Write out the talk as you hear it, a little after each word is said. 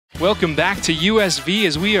Welcome back to USV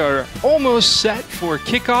as we are almost set for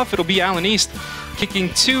kickoff. It'll be Allen East kicking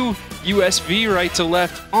to USV right to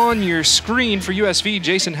left on your screen. For USV,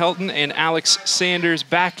 Jason Helton and Alex Sanders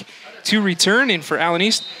back to return. And for Allen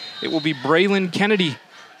East, it will be Braylon Kennedy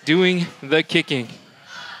doing the kicking.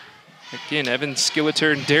 Again, Evan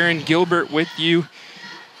Skilleter and Darren Gilbert with you.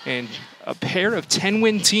 And a pair of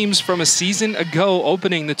 10-win teams from a season ago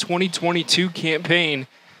opening the 2022 campaign.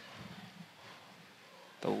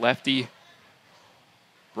 The lefty,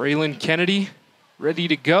 Braylon Kennedy, ready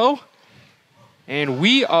to go. And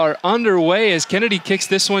we are underway as Kennedy kicks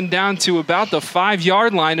this one down to about the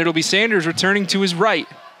 5-yard line. It'll be Sanders returning to his right.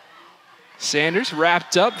 Sanders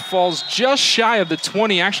wrapped up, falls just shy of the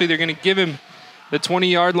 20. Actually, they're going to give him the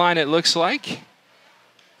 20-yard line, it looks like.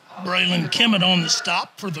 Braylon Kimmett on the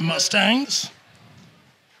stop for the Mustangs.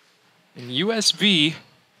 And USV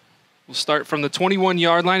will start from the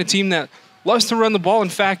 21-yard line, a team that loves to run the ball. In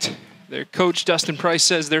fact, their coach, Dustin Price,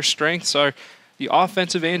 says their strengths are the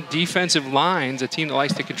offensive and defensive lines, a team that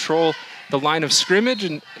likes to control the line of scrimmage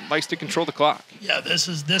and likes to control the clock. Yeah, this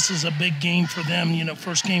is a big game for them, you know,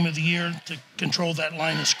 first game of the year to control that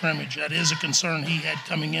line of scrimmage. That is a concern he had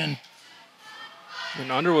coming in.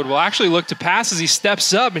 And Underwood will actually look to pass as he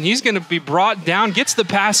steps up, and he's going to be brought down, gets the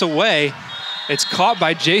pass away. It's caught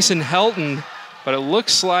by Jason Helton. But it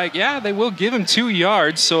looks like, yeah, they will give him 2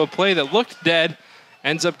 yards. So a play that looked dead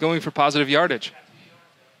ends up going for positive yardage.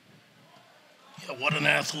 Yeah, what an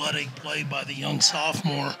athletic play by the young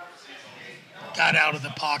sophomore. Got out of the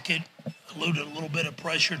pocket, eluded a little bit of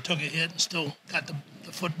pressure, took a hit, and still got the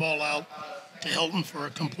football out to Helton for a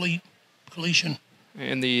complete completion.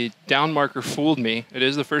 And the down marker fooled me. It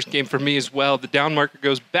is the first game for me as well. The down marker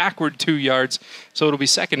goes backward 2 yards, so it'll be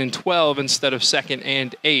 2nd and 12 instead of 2nd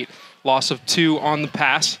and 8. Loss of 2 on the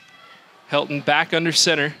pass. Helton back under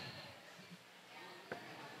center.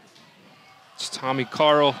 It's Tommy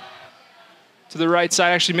Carl to the right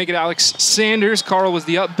side. Actually make it Alex Sanders. Carl was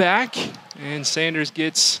the up back, and Sanders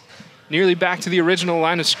gets nearly back to the original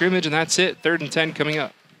line of scrimmage, and that's it. 3rd and 10 coming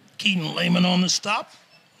up. Keaton Lehman on the stop,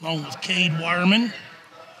 along with Cade Wireman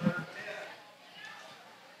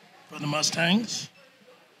for the Mustangs.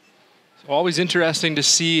 So always interesting to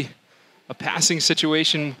see a passing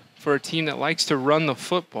situation for a team that likes to run the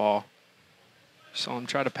football. Saw him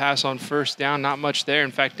try to pass on first down, not much there.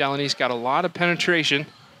 In fact, Allen East got a lot of penetration.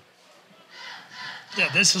 Yeah,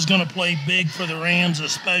 this is going to play big for the Rams,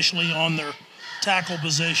 especially on their tackle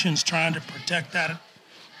positions, trying to protect that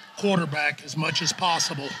quarterback as much as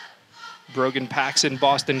possible. Brogan Paxson,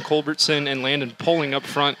 Boston Culbertson, and Landon Poling up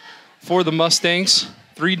front for the Mustangs.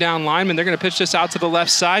 3 down linemen. They're going to pitch this out to the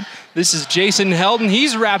left side. This is Jason Helton.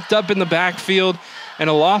 He's wrapped up in the backfield, and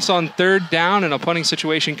a loss on 3rd down and a punting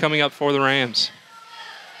situation coming up for the Rams.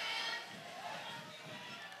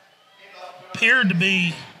 Appeared to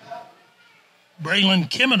be Braylon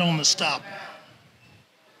Kimmett on the stop.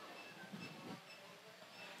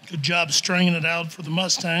 Good job stringing it out for the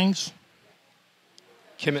Mustangs.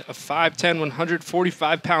 Kimmett, a 5'10",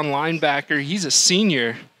 145-pound linebacker. He's a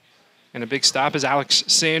senior. And a big stop as Alex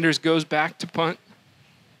Sanders goes back to punt.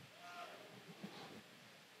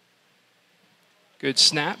 Good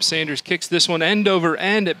snap. Sanders kicks this one end over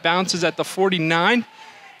end. It bounces at the 49.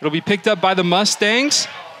 It'll be picked up by the Mustangs.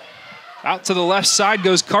 Out to the left side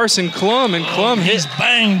goes Carson Klum, and Klum hit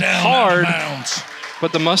banged down hard. Bounds.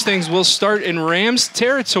 But the Mustangs will start in Rams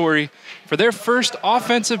territory for their first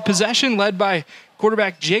offensive possession, led by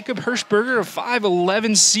quarterback Jacob Hirschberger, a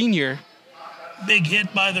 5'11" senior. Big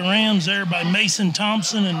hit by the Rams there by Mason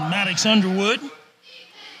Thompson and Maddox Underwood.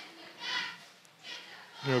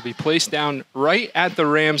 It'll be placed down right at the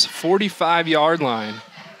Rams' 45-yard line.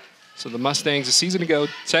 So the Mustangs a season ago,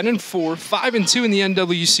 10-4, 5-2 in the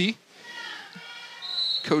NWC.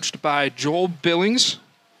 Coached by Joel Billings.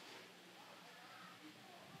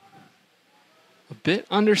 A bit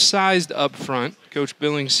undersized up front. Coach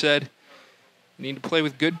Billings said they need to play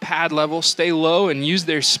with good pad level, stay low, and use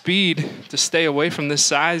their speed to stay away from the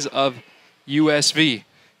size of USV.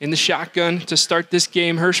 In the shotgun to start this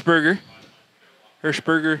game, Hirschberger.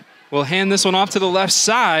 Hirschberger will hand this one off to the left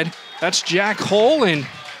side. That's Jack Hole, and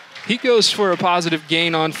he goes for a positive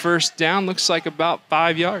gain on 1st down. Looks like about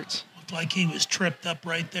 5 yards. Looked like he was tripped up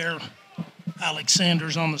right there. Alex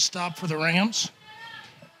Sanders on the stop for the Rams.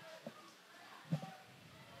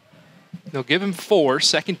 They'll give him 4,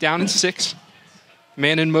 2nd down and 6.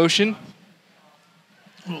 Man in motion.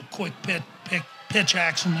 A little quick pitch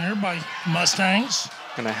action there by Mustangs.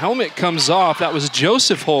 And a helmet comes off. That was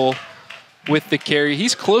Joseph Hole with the carry.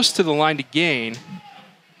 He's close to the line to gain.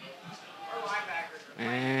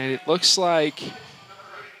 And it looks like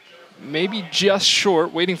maybe just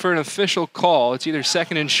short, waiting for an official call. It's either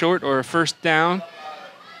second and short or a first down.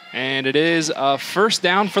 And it is a first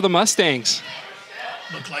down for the Mustangs.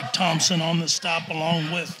 Looked like Thompson on the stop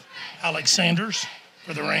along with Alex Sanders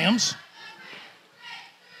for the Rams.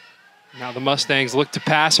 Now the Mustangs look to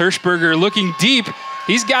pass. Hirschberger looking deep.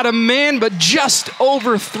 He's got a man, but just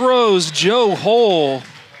overthrows Joe Hole.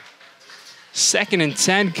 Second and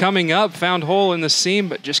 10 coming up. Found Hole in the seam,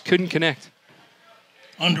 but just couldn't connect.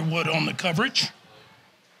 Underwood on the coverage.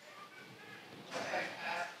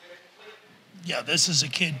 Yeah, this is a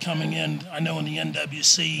kid coming in. I know in the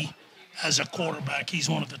NWC as a quarterback, he's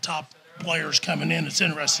one of the top players coming in. It's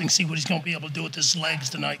interesting to see what he's going to be able to do with his legs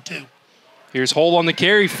tonight, too. Here's Hole on the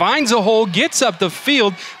carry, finds a hole, gets up the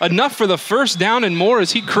field, enough for the first down and more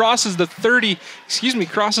as he crosses the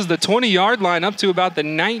 20-yard line up to about the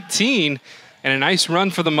 19. And a nice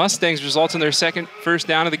run for the Mustangs results in their second first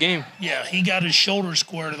down of the game. Yeah, he got his shoulder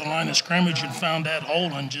square to the line of scrimmage and found that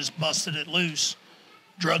hole and just busted it loose.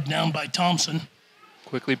 Drugged down by Thompson.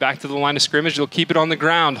 Quickly back to the line of scrimmage. They'll keep it on the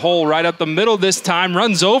ground. Hole right up the middle this time.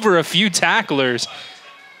 Runs over a few tacklers.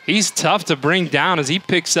 He's tough to bring down as he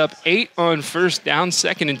picks up 8 on first down.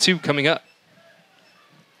 Second and 2 coming up.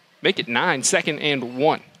 Make it 9, second and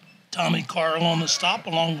 1. Tommy Carl on the stop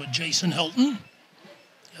along with Jason Hilton.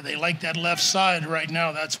 Yeah, they like that left side right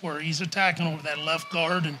now. That's where he's attacking over that left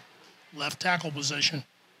guard and left tackle position.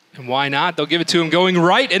 And why not? They'll give it to him going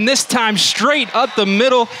right, and this time straight up the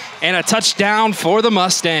middle, and a touchdown for the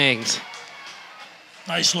Mustangs.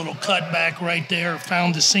 Nice little cutback right there.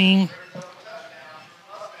 Found the seam.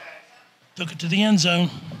 Took it to the end zone.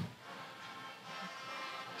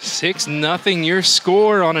 6-0 your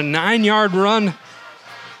score on a 9-yard run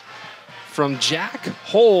from Jack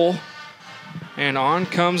Hole. And on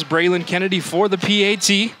comes Braylon Kennedy for the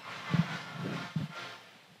PAT.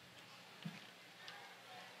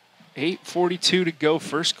 8:42 to go,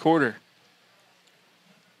 first quarter.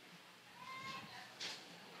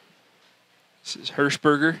 This is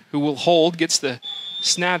Hirschberger, who will hold, gets the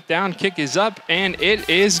snap down, kick is up, and it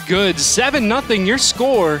is good. 7-0 your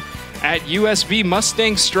score at USV.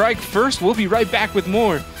 Mustangs strike first. We'll be right back with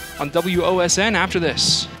more on WOSN after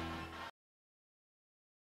this.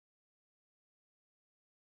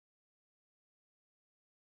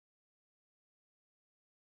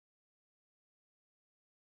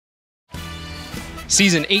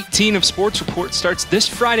 Season 18 of Sports Report starts this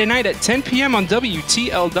Friday night at 10 p.m. on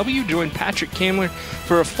WTLW. Join Patrick Kamler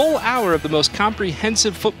for a full hour of the most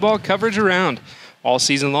comprehensive football coverage around. All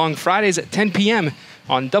season long, Fridays at 10 p.m.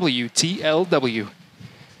 on WTLW.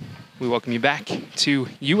 We welcome you back to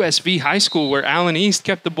USV High School, where Allen East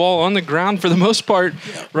kept the ball on the ground for the most part,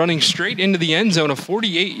 running straight into the end zone, a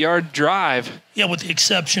 48-yard drive. Yeah, with the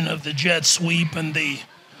exception of the jet sweep and the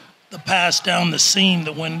pass down the seam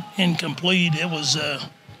that went incomplete. It was the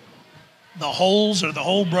Holes or the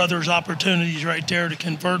Hole brothers' opportunities right there to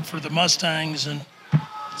convert for the Mustangs, and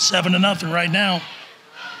 7-0 right now.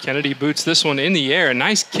 Kennedy boots this one in the air. A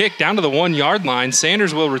nice kick down to the 1-yard line.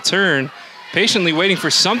 Sanders will return, patiently waiting for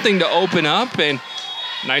something to open up, and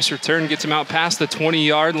nice return gets him out past the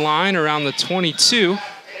 20-yard line around the 22.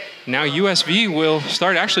 Now USV will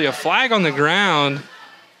start actually a flag on the ground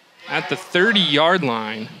at the 30-yard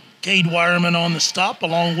line. Cade Wireman on the stop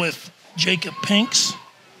along with Jacob Pinks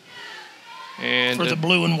and for the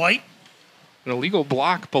blue and white. An illegal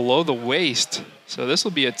block below the waist. So this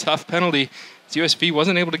will be a tough penalty. USV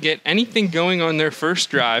wasn't able to get anything going on their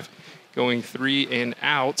first drive, going 3 and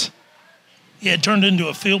out. Yeah, it turned into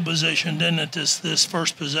a field position, didn't it, this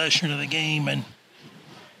first possession of the game. And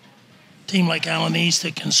a team like Allen East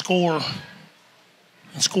that can score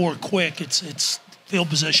and score quick, it's field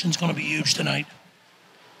position is going to be huge tonight.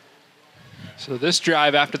 So this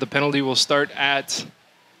drive after the penalty will start at,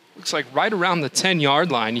 looks like right around the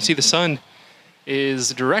 10-yard line. You see the sun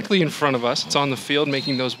is directly in front of us. It's on the field,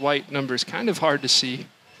 making those white numbers kind of hard to see.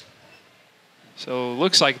 So it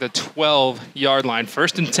looks like the 12-yard line.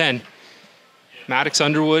 First and 10. Maddox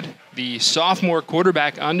Underwood, the sophomore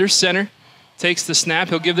quarterback under center, takes the snap.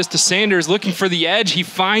 He'll give this to Sanders, looking for the edge. He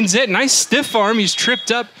finds it. Nice stiff arm. He's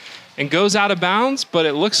tripped up and goes out of bounds, but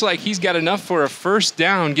it looks like he's got enough for a first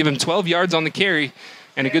down. Give him 12 yards on the carry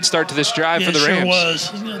and a good start to this drive for the Rams. Sure was.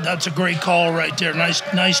 That's a great call right there.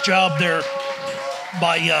 Nice job there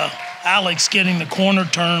by Alex getting the corner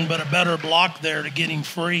turn, but a better block there to get him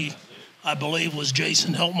free, I believe, was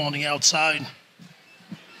Jason Hilton on the outside.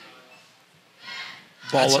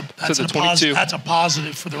 Ball up to the 22. That's a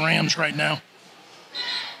positive for the Rams right now.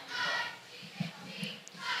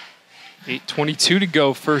 8:22 to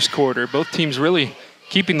go, first quarter. Both teams really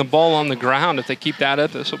keeping the ball on the ground. If they keep that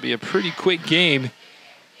up, this will be a pretty quick game.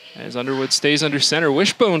 as Underwood stays under center.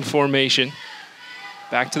 Wishbone formation.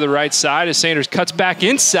 Back to the right side as Sanders cuts back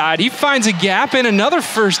inside. He finds a gap and another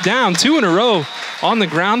first down. 2 in a row on the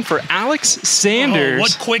ground for Alex Sanders. Oh,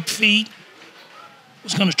 what quick feet.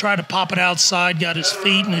 Was going to try to pop it outside, got his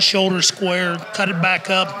feet and his shoulder square, cut it back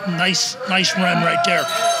up. Nice run right there.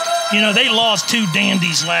 You know, they lost 2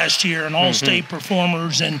 dandies last year, and all-state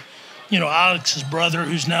performers, and, you know, Alex's brother,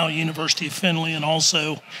 who's now at University of Findlay, and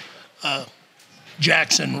also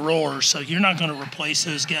Jackson Roar. So you're not going to replace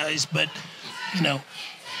those guys, but, you know,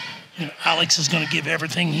 Alex is going to give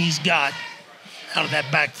everything he's got out of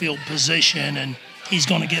that backfield position, and he's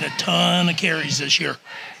going to get a ton of carries this year.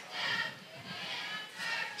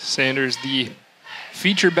 Sanders, the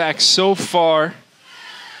feature back so far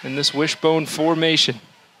in this wishbone formation.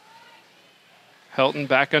 Helton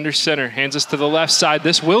back under center, hands us to the left side.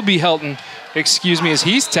 This will be Helton, as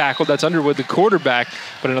he's tackled. That's Underwood, the quarterback,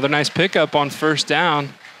 but another nice pickup on first down.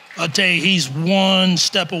 I'll tell you, he's one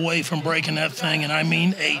step away from breaking that thing, and I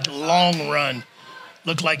mean a long run.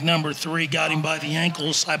 Looked like number 3 got him by the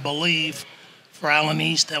ankles, I believe, for Allen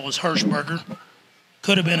East. That was Hirschberger.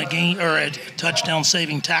 Could have been a gain or a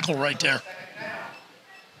touchdown-saving tackle right there.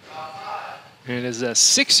 And it is a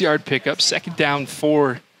 6-yard pickup, 2nd down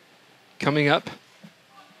 4 coming up.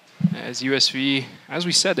 As USV, as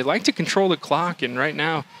we said, they like to control the clock, and right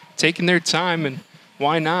now taking their time, and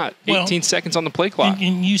why not? 18 seconds on the play clock.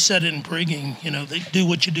 And you said it in pregame, you know, they do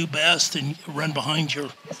what you do best and run behind your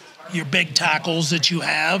big tackles that you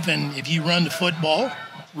have, and if you run the football,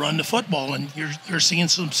 and you're seeing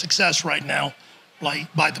some success right now.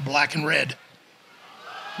 By the black and red.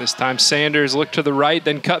 This time Sanders looked to the right,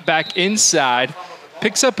 then cut back inside.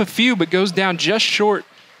 Picks up a few, but goes down just short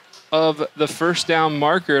of the first down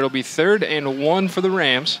marker. It'll be 3rd and 1 for the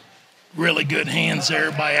Rams. Really good hands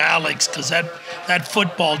there by Alex, because that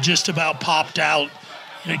football just about popped out.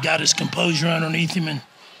 You know, got his composure underneath him and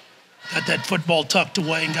got that football tucked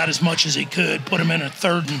away and got as much as he could. Put him in a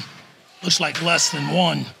 3rd and looks like less than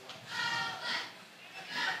 1.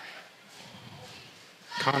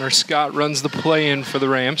 Connor Scott runs the play in for the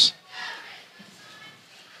Rams.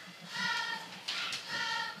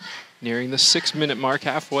 Nearing the 6-minute mark,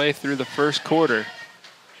 halfway through the first quarter.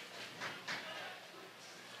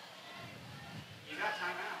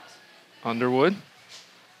 Underwood.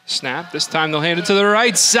 Snap. This time they'll hand it to the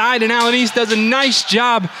right side, and Allen East does a nice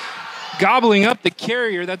job gobbling up the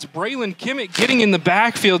carrier. That's Braylon Kimmett getting in the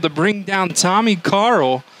backfield to bring down Tommy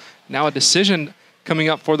Carl. Now a decision coming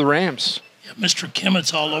up for the Rams. Mr.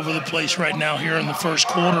 Kimmett's all over the place right now here in the first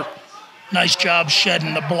quarter. Nice job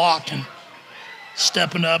shedding the block and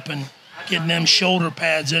stepping up and getting them shoulder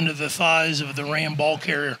pads into the thighs of the Ram ball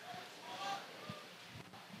carrier.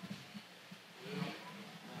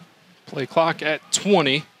 Play clock at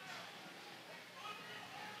 20.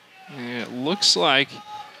 And it looks like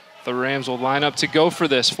the Rams will line up to go for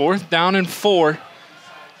this. 4th down and 4.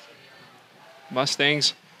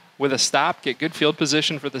 Mustangs with a stop, get good field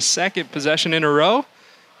position for the 2nd possession in a row.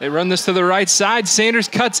 They run this to the right side. Sanders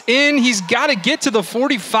cuts in. He's got to get to the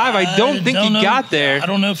 45. I don't think he got there. I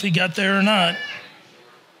don't know if he got there or not.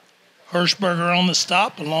 Hirschberger on the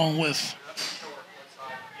stop along with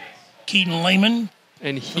Keaton Lehman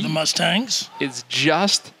for the Mustangs. It's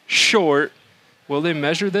just short. Will they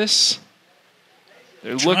measure this?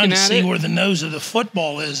 They're looking at it. Trying to see where the nose of the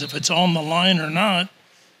football is, if it's on the line or not.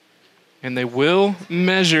 And they will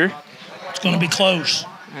measure. It's going to be close.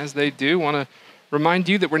 As they do, want to remind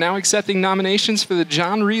you that we're now accepting nominations for the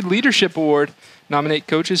John Reed Leadership Award. Nominate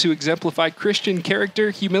coaches who exemplify Christian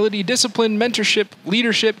character, humility, discipline, mentorship,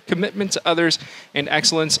 leadership, commitment to others, and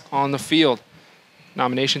excellence on the field.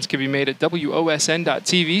 Nominations can be made at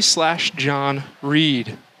wosn.tv/John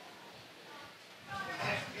Reed.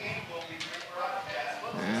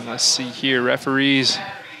 And let's see here, referees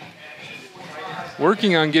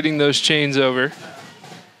working on getting those chains over.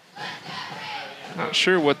 Not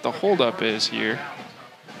sure what the holdup is here.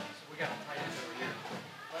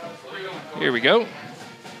 Here we go.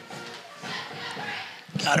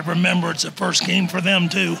 Got to remember it's the first game for them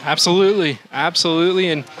too. Absolutely, absolutely.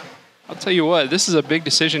 And I'll tell you what, this is a big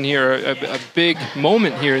decision here, a big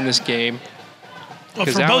moment here in this game. Well,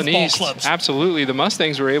 for both ball clubs. Absolutely. The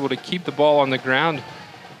Mustangs were able to keep the ball on the ground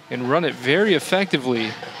and run it very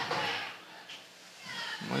effectively.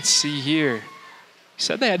 Let's see here. He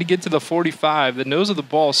said they had to get to the 45. The nose of the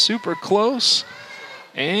ball super close.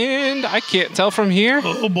 And I can't tell from here.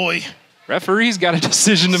 Oh, boy. Referee's got a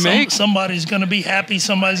decision to make. Somebody's going to be happy.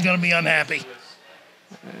 Somebody's going to be unhappy.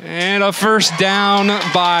 And a first down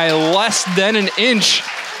by less than an inch.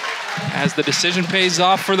 As the decision pays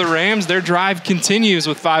off for the Rams, their drive continues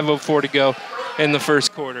with 5:04 to go in the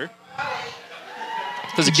first quarter.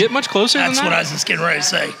 Does it get much closer than that? That's what I was just getting ready to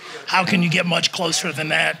say. How can you get much closer than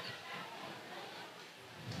that?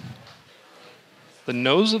 The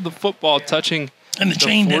nose of the football touching and the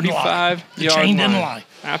chain 45-yard line. The chain didn't lie.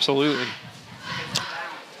 Absolutely.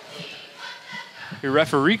 Your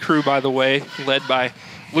referee crew, by the way, led by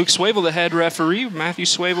Luke Swavel, the head referee, Matthew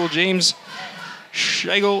Swavel, James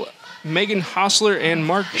Schegel, Megan Hostler, and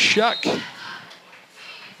Mark Shuck,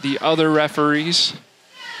 the other referees,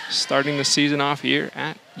 starting the season off here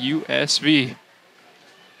at USV.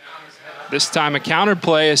 This time a counter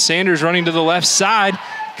play as Sanders running to the left side,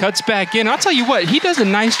 cuts back in. I'll tell you what, he does a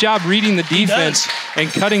nice job reading the defense and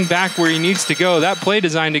cutting back where he needs to go. That play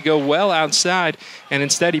designed to go well outside, and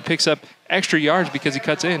instead he picks up extra yards because he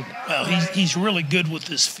cuts in. Well, he's really good with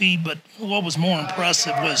his feet, but what was more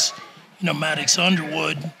impressive was, Maddox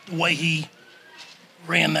Underwood, the way he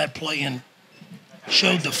ran that play and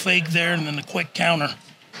showed the fake there and then the quick counter.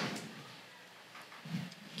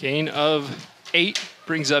 Gain of 8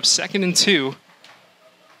 brings up 2nd and 2.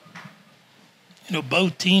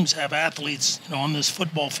 Both teams have athletes, on this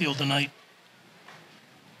football field tonight.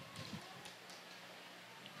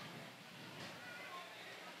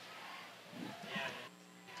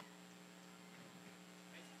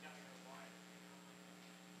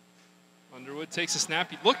 Underwood takes a snap.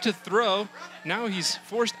 He looked to throw. Now he's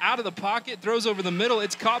forced out of the pocket, throws over the middle.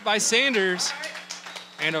 It's caught by Sanders.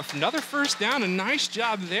 And another first down. A nice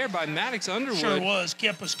job there by Maddox Underwood. Sure was.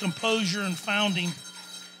 Kept his composure and found him.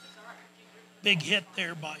 Big hit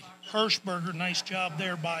there by Hirschberger. Nice job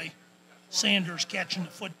there by Sanders catching the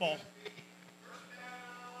football.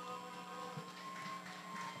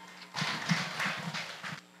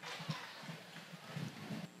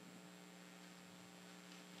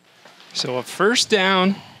 So a first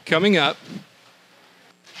down coming up.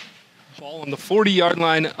 Ball on the 40-yard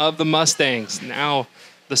line of the Mustangs. Now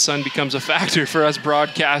the sun becomes a factor for us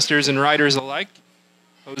broadcasters and writers alike.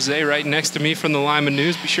 Jose right next to me from the Lyman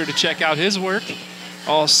News. Be sure to check out his work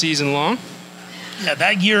all season long. Yeah,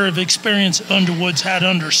 that year of experience Underwood's had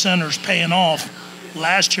under center's paying off.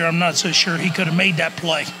 Last year, I'm not so sure he could have made that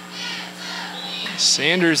play.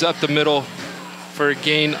 Sanders up the middle for a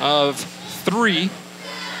gain of 3.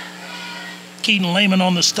 Keaton Lehman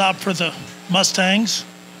on the stop for the Mustangs.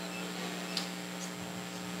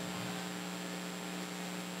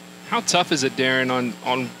 How tough is it, Darren,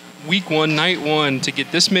 on week 1, night 1, to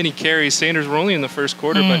get this many carries? Sanders were only in the first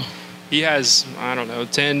quarter, but he has,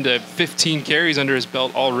 10 to 15 carries under his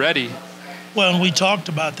belt already. Well, and we talked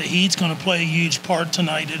about the heat's going to play a huge part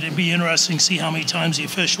tonight. It'd be interesting to see how many times the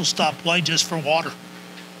officials stop play just for water.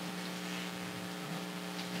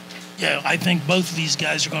 Yeah, I think both of these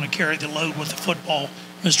guys are going to carry the load with the football,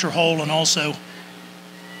 Mr. Hull and also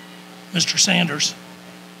Mr. Sanders.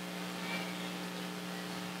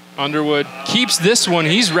 Underwood keeps this one.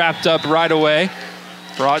 He's wrapped up right away.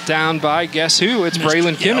 Brought down by, guess who? It's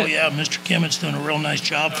Braylon Kimmett. Oh, yeah, Mr. Kimmett's doing a real nice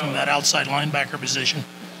job from that outside linebacker position.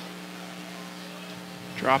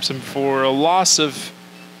 Drops him for a loss of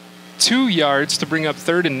 2 yards to bring up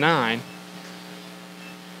 3rd and 9.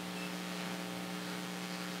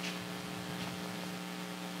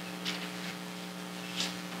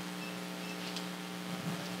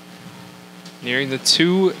 Nearing the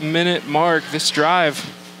 2-minute mark, this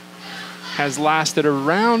drive has lasted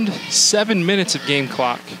around 7 minutes of game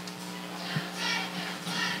clock.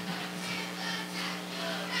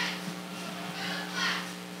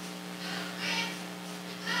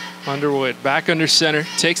 Underwood back under center,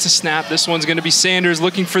 takes the snap. This one's going to be Sanders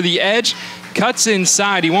looking for the edge, cuts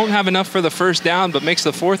inside. He won't have enough for the first down, but makes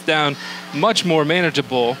the 4th down much more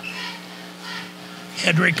manageable.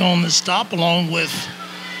 Hedrick on the stop along with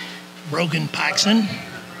Brogan Paxson.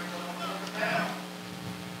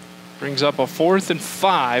 Brings up a 4th and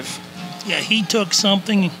 5. Yeah, he took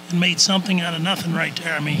something and made something out of nothing right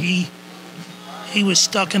there. I mean, he was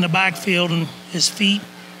stuck in the backfield and his feet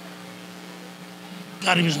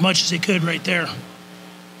got him as much as he could right there.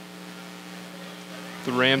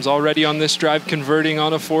 The Rams already on this drive converting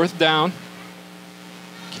on a 4th down.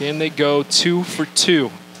 Can they go 2 for 2?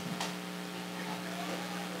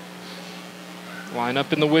 Line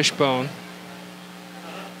up in the wishbone.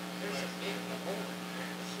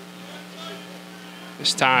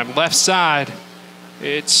 This time, left side.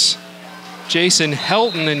 It's Jason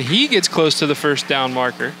Helton, and he gets close to the first down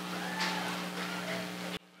marker.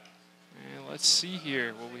 And let's see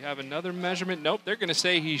here. Will we have another measurement? Nope, they're going to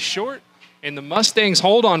say he's short. And the Mustangs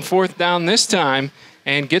hold on 4th down this time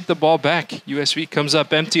and get the ball back. USV comes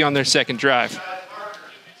up empty on their second drive.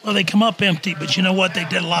 Well, they come up empty, but you know what? They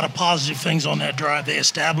did a lot of positive things on that drive. They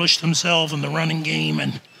established themselves in the running game,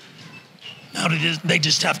 and Now they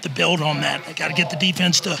just have to build on that. They got to get the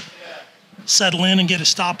defense to settle in and get a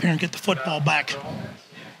stop here and get the football back.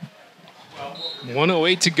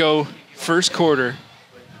 1:08 to go, first quarter.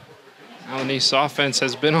 Allen East's offense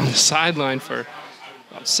has been on the sideline for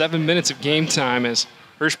about 7 minutes of game time as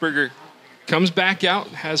Hirschberger comes back out,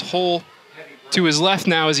 has Hull to his left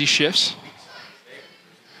now as he shifts.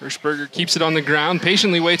 Hirschberger keeps it on the ground,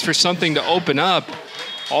 patiently waits for something to open up.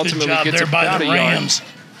 Ultimately Good job gets there by about the a yard. Rams,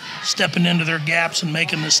 stepping into their gaps and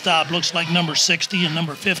making the stop. Looks like number 60 and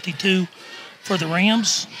number 52 for the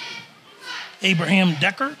Rams. Abraham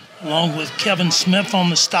Decker, along with Kevin Smith on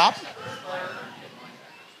the stop.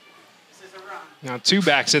 Now 2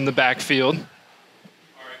 backs in the backfield.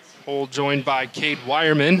 Hull joined by Cade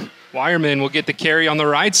Wireman. Wireman will get the carry on the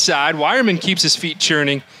right side. Wireman keeps his feet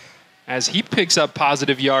churning as he picks up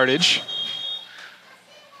positive yardage.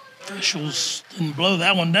 Officials didn't blow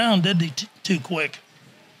that one down, did they, too quick?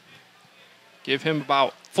 Give him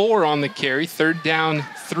about 4 on the carry. 3rd down,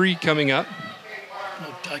 3 coming up.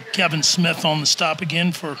 Kevin Smith on the stop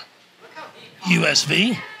again for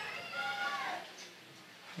USV.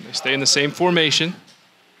 They stay in the same formation.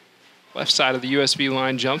 Left side of the USV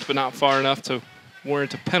line jumps, but not far enough to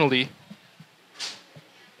warrant a penalty.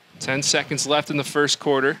 10 seconds left in the first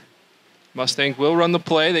quarter. Mustang will run the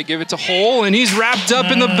play. They give it to Hull, and he's wrapped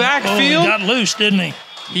up in the backfield. He got loose, didn't he?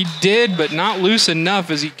 He did, but not loose enough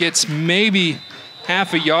as he gets maybe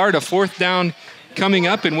half a yard. A 4th down coming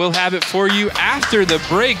up, and we'll have it for you after the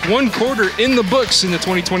break. 1 quarter in the books in the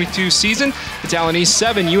 2022 season. It's Allen East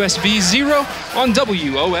 7, USV 0 on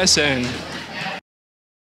WOSN.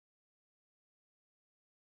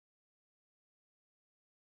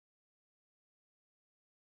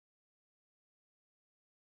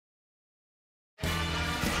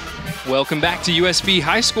 Welcome back to USV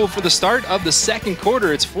High School for the start of the second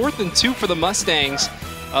quarter. It's 4th and 2 for the Mustangs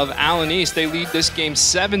of Allen East. They lead this game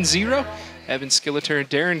 7-0. Evan Skilleter and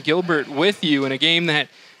Darren Gilbert with you in a game that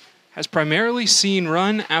has primarily seen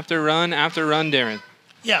run after run after run, Darren.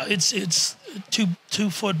 Yeah, it's two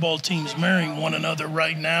football teams marrying one another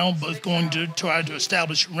right now, both going to try to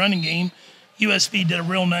establish a running game. USV did a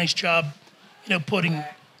real nice job, putting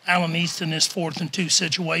Allen East in this 4th and 2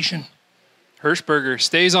 situation. Hirschberger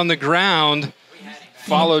stays on the ground,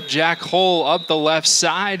 followed Jack Hull up the left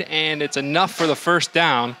side, and it's enough for the 1st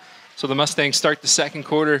down. So the Mustangs start the second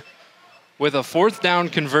quarter with a 4th down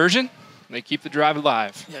conversion. They keep the drive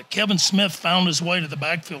alive. Yeah, Kevin Smith found his way to the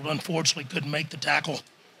backfield. Unfortunately, couldn't make the tackle.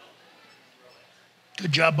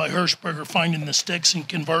 Good job by Hirschberger finding the sticks and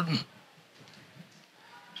converting.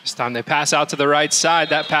 This time they pass out to the right side.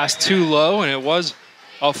 That pass too low, and it was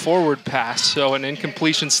a forward pass. So an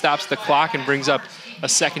incompletion stops the clock and brings up a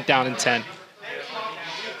 2nd down and 10.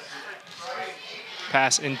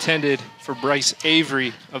 Pass intended for Bryce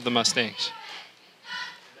Avery of the Mustangs.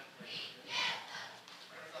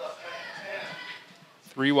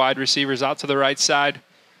 Three wide receivers out to the right side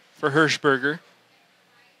for Hirschberger.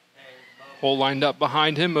 Hull lined up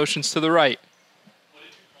behind him, motions to the right.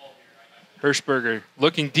 Hirschberger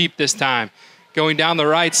looking deep this time. Going down the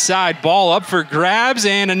right side, ball up for grabs,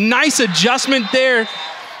 and a nice adjustment there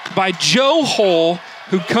by Joe Hull,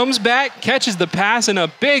 who comes back, catches the pass, and a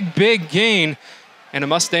big, big gain, and a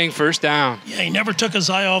Mustang 1st down. Yeah, he never took his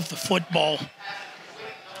eye off the football.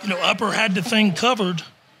 Upper had the thing covered.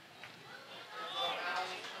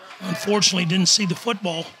 Unfortunately, didn't see the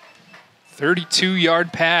football.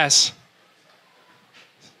 32-yard pass.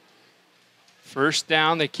 1st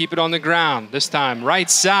down, they keep it on the ground. This time, right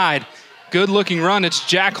side. Good-looking run. It's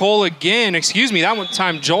Jack Hull again. Excuse me, that one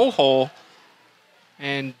time Joe Hull.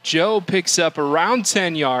 And Joe picks up around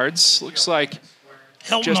 10 yards. Looks like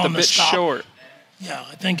Helton just a on the bit stop. short. Yeah,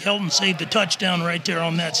 I think Helton saved the touchdown right there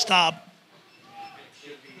on that stop.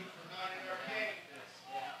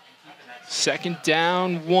 2nd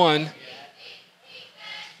down, 1.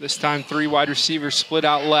 This time 3 wide receivers split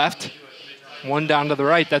out left. 1 down to the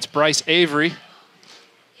right. That's Bryce Avery.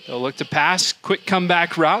 They'll look to pass. Quick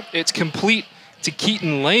comeback route. It's complete to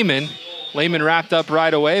Keaton Lehman. Lehman wrapped up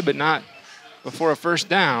right away, but not before a 1st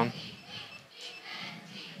down.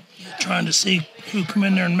 Trying to see who come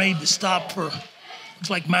in there and made the stop for, looks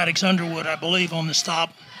like Maddox Underwood, I believe, on the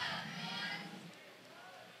stop.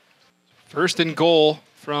 1st and goal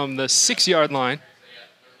from the 6-yard line.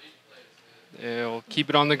 They'll keep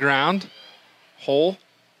it on the ground. Hull,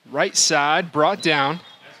 right side, brought down.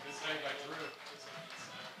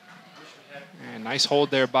 And nice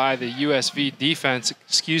hold there by the USV defense.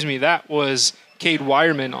 Excuse me, that was Cade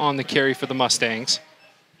Wireman on the carry for the Mustangs.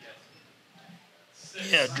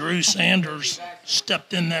 Yeah, Drew Sanders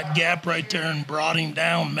stepped in that gap right there and brought him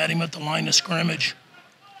down, met him at the line of scrimmage.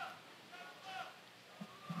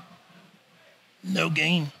 No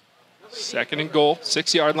gain. 2nd and goal,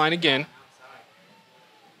 6-yard line again.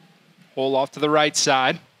 Hole off to the right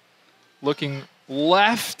side. Looking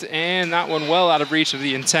left, and that one well out of reach of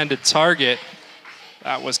the intended target.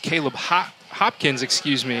 That was Caleb Hopkins,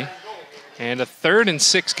 excuse me. And a 3rd and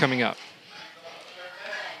 6 coming up.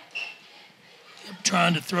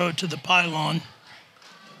 Trying to throw it to the pylon.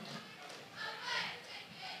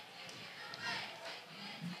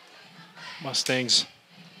 Mustangs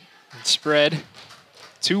spread.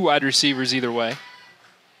 2 wide receivers either way.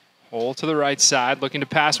 Hole to the right side, looking to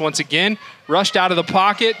pass once again. Rushed out of the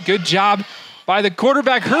pocket. Good job by the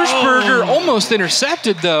quarterback. Hirschberger almost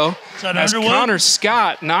intercepted, though, as Connor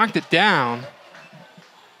Scott knocked it down.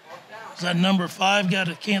 Is that number 5 guy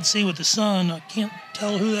that can't see with the sun? I can't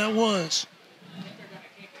tell who that was.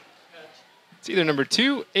 It's either number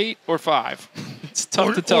 2, 8, or 5. It's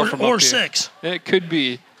tough to tell from up here. Or 6. It could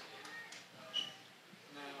be.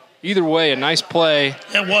 Either way, a nice play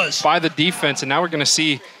it was by the defense, and now we're going to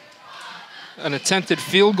see an attempted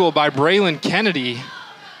field goal by Braylon Kennedy.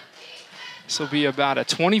 This will be about a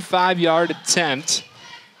 25-yard attempt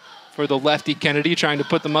for the lefty Kennedy, trying to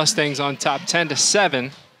put the Mustangs on top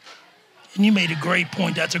 10-7. And you made a great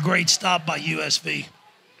point. That's a great stop by USV.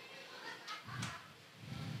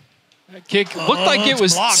 That kick looked like it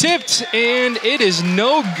was tipped, and it is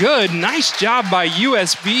no good. Nice job by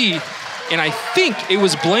USV. And I think it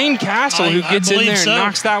was Blaine Castle who gets in there and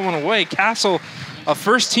knocks that one away. Castle, a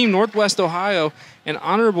first-team Northwest Ohio, and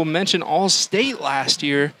honorable mention All-State last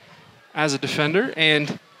year as a defender.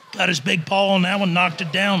 And got his big paw on that one, knocked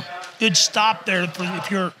it down. Good stop there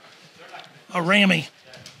if you're a Rammy.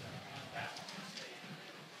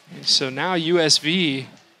 So now USV,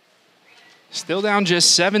 still down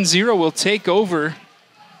just 7-0, will take over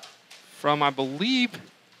from, I believe,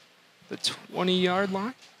 the 20-yard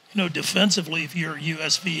line. You know, defensively, if you're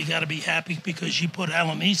USV, you got to be happy because you put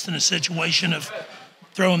Allen East in a situation of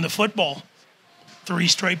throwing the football. 3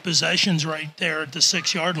 straight possessions right there at the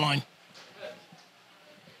 6-yard line.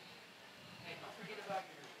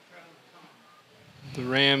 The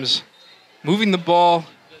Rams moving the ball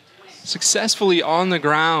successfully on the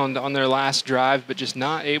ground on their last drive, but just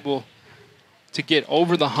not able to get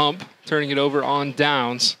over the hump, turning it over on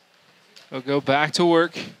downs. They'll go back to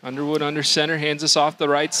work. Underwood under center, hands us off the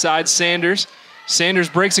right side. Sanders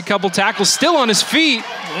breaks a couple tackles, still on his feet.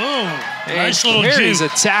 Whoa, and nice little carries juke.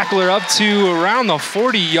 a tackler up to around the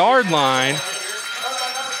 40-yard line.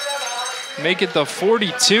 Make it the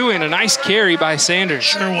 42, and a nice carry by Sanders.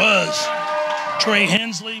 Sure was. Trey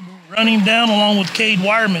Hensley running down along with Cade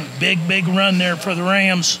Wireman. Big run there for the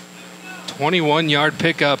Rams. 21-yard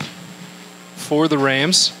pickup for the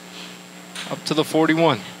Rams, up to the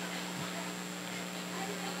 41.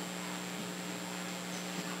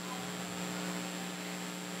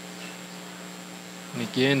 And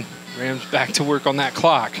again, Rams back to work on that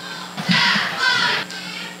clock.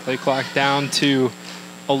 Play clock down to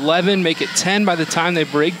 11, make it 10 by the time they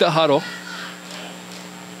break the huddle.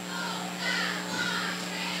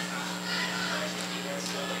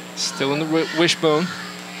 Still in the wishbone.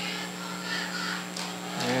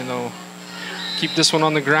 And they'll keep this one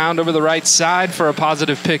on the ground over the right side for a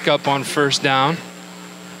positive pickup on first down.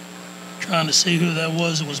 Trying to see who that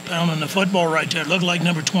was pounding the football right there. It looked like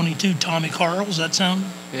number 22, Tommy Carl. Does that sound?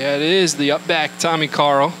 Yeah, it is. The up back, Tommy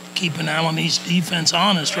Carl. Keeping Allen East defense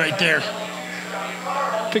honest right there.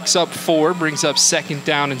 Picks up 4, brings up 2nd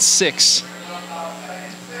down and 6.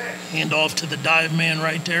 Hand off to the dive man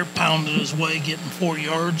right there, pounding his way, getting 4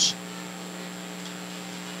 yards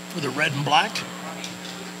for the red and black.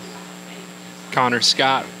 Connor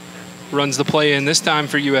Scott runs the play in this time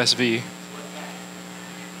for USV.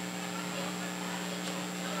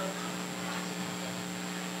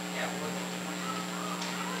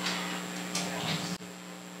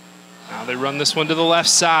 Now they run this one to the left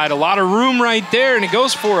side. A lot of room right there, and it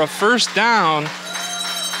goes for a first down.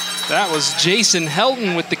 That was Jason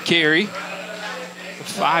Helton with the carry. The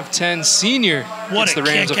 5'10 senior gets the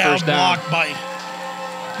Rams a first down. What a kick-out block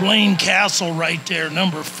by Blaine Castle right there,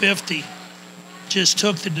 number 50. Just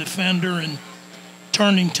took the defender and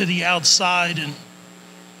turned him to the outside and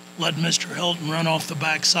let Mr. Helton run off the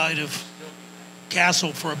backside of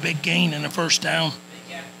Castle for a big gain and a first down.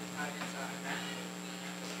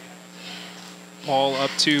 Ball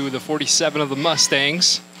up to the 47 of the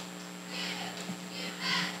Mustangs.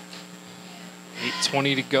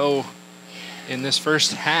 8:20 to go in this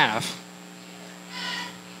first half.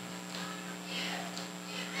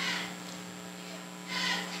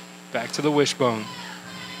 Back to the wishbone.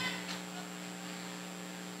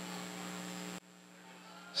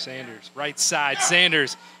 Sanders, right side.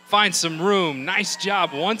 Sanders finds some room. Nice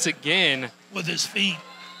job once again with his feet.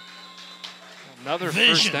 Another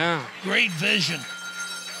Vision. first down. Great vision.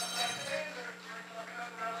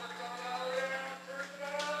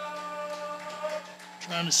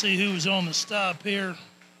 Trying to see who was on the stop here.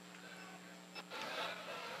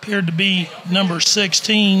 Appeared to be number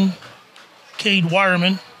 16, Cade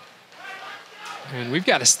Wireman. And we've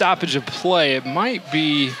got a stoppage of play. It might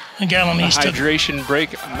be a hydration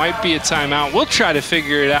break. It might be a timeout. We'll try to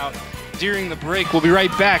figure it out during the break. We'll be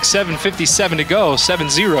right back. 7:57 to go.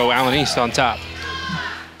 7-0, Allen East on top.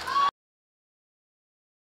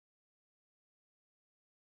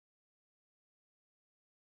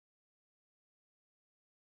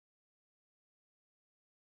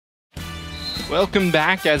 Welcome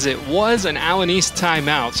back, as it was an Allen East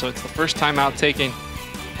timeout, so it's the first timeout taken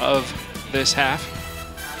of this half.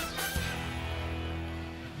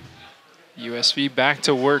 USV back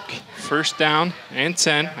to work, first down and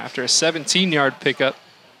 10 after a 17-yard pickup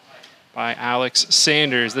by Alex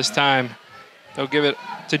Sanders. This time they'll give it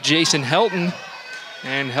to Jason Helton,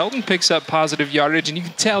 and Helton picks up positive yardage, and you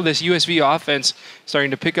can tell this USV offense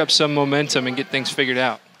starting to pick up some momentum and get things figured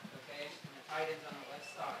out.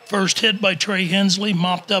 First hit by Trey Hensley,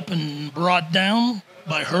 mopped up and brought down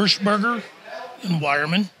by Hirschberger and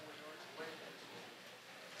Wireman.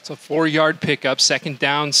 It's a 4-yard pickup, second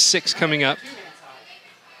down, 6 coming up.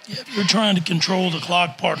 Yeah, if you're trying to control the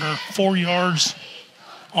clock, partner, 4 yards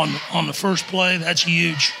on the first play, that's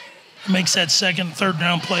huge. It makes that second and third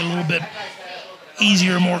down play a little bit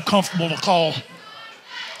easier, more comfortable to call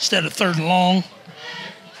instead of third and long.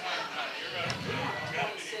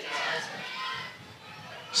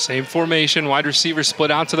 Same formation, wide receiver split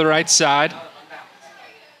out to the right side.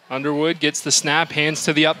 Underwood gets the snap, hands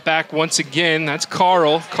to the up back once again. That's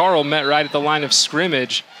Carl. Carl met right at the line of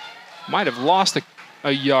scrimmage. Might have lost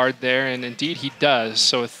a yard there, and indeed he does.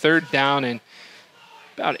 So a third down and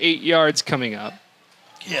about 8 yards coming up.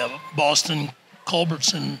 Yeah, Boston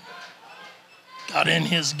Culbertson got in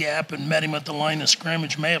his gap and met him at the line of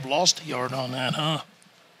scrimmage. May have lost a yard on that, huh?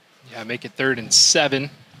 Yeah, make it 3rd and 7.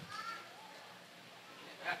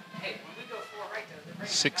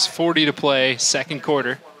 6:40 to play, second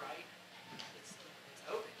quarter.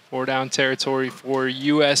 4-down territory for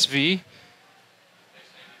USV.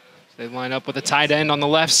 They line up with a tight end on the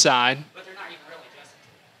left side.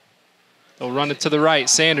 They'll run it to the right.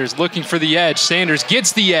 Sanders looking for the edge. Sanders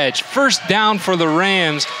gets the edge. First down for the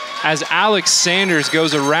Rams as Alex Sanders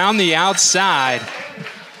goes around the outside.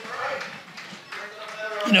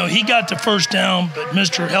 You know, he got the first down, but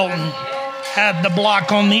Mr. Helton had the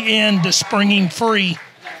block on the end to spring him free.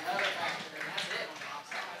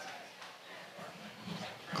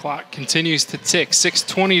 Clock continues to tick.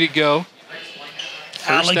 6:20 to go.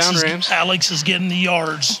 First down, Rams. Alex is getting the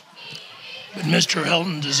yards, but Mr.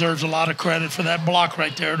 Helton deserves a lot of credit for that block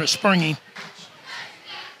right there to spring him.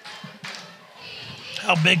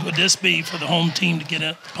 How big would this be for the home team to get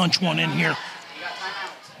a punch one in here?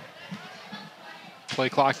 Play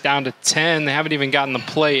clock down to 10. They haven't even gotten the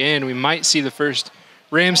play in. We might see the first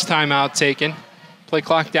Rams timeout taken. Play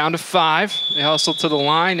clock down to 5. They hustle to the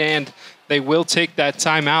line, and they will take that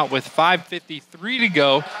timeout with 5:53 to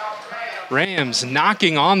go. Rams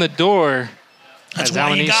knocking on the door. That's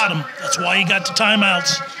why you got them. That's why you got the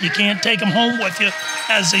timeouts. You can't take them home with you,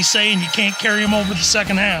 as they say, and you can't carry them over the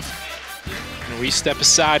second half. And we step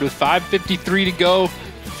aside with 5:53 to go.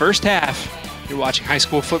 First half. You're watching high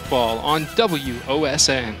school football on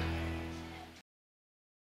WOSN.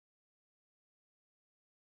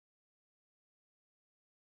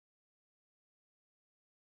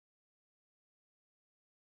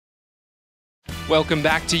 Welcome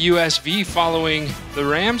back to USV following the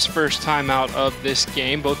Rams' first timeout of this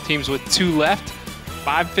game. Both teams with 2 left.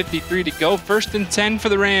 5:53 to go. 1st and 10 for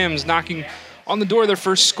the Rams, knocking on the door their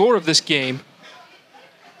first score of this game.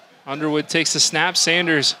 Underwood takes the snap.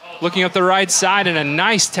 Sanders looking up the right side, and a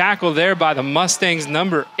nice tackle there by the Mustangs'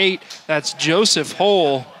 number 8. That's Joseph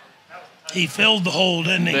Hole. He filled the hole,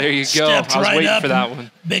 didn't he? There you go. Stepped I was right waiting up for that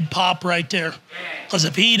one. Big pop right there. Because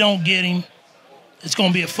if he don't get him, it's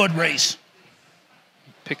going to be a foot race.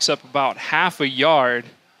 Picks up about half a yard.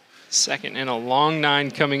 2nd and a long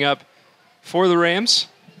 9 coming up for the Rams.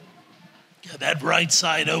 Yeah, that right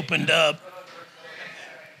side opened up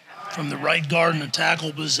from the right guard in the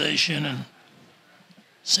tackle position, and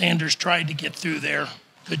Sanders tried to get through there.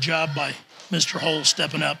 Good job by Mr. Hole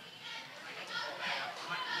stepping up.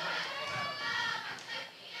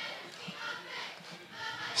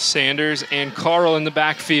 Sanders and Carl in the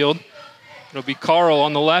backfield. It'll be Carl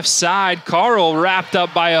on the left side. Carl wrapped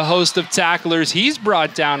up by a host of tacklers. He's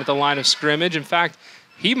brought down at the line of scrimmage. In fact,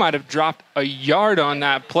 he might have dropped a yard on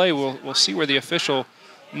that play. We'll see where the official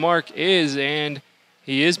mark is, and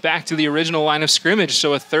he is back to the original line of scrimmage,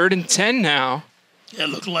 so a 3rd and 10 now. Yeah, it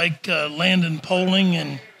looked like Landon Poling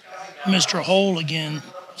and Mr. Hole again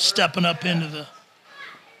stepping up into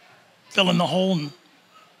filling the hole and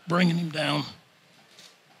bringing him down.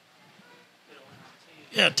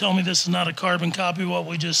 Yeah, tell me this is not a carbon copy of what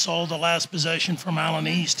we just saw the last possession from Allen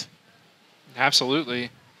East. Absolutely.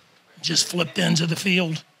 Just flipped ends of the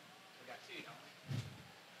field.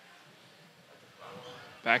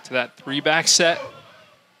 Back to that 3-back set.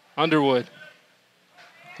 Underwood.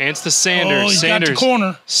 Hands to Sanders. Oh, he's Sanders. got the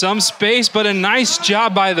corner. Some space, but a nice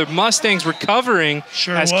job by the Mustangs recovering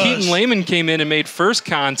as was. Keaton Lehman came in and made first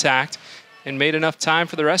contact and made enough time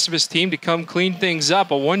for the rest of his team to come clean things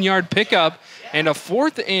up. A 1-yard pickup and a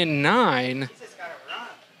 4th and 9.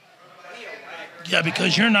 Yeah,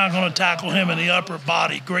 because you're not going to tackle him in the upper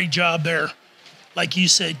body. Great job there. Like you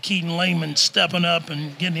said, Keaton Lehman stepping up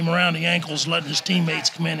and getting him around the ankles, letting his teammates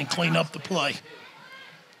come in and clean up the play.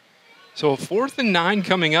 So a 4th and 9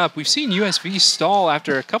 coming up. We've seen USV stall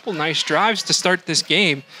after a couple nice drives to start this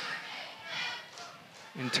game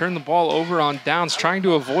and turn the ball over on downs, trying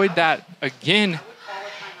to avoid that again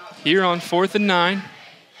here on 4th and 9.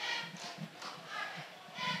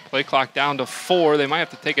 Play clock down to 4. They might have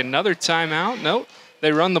to take another timeout. Nope.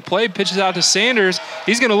 They run the play, pitches out to Sanders.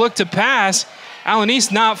 He's going to look to pass. Allen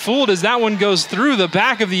East not fooled as that one goes through the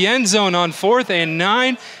back of the end zone on 4th and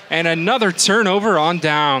 9, and another turnover on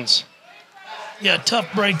downs. Yeah,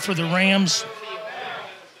 tough break for the Rams.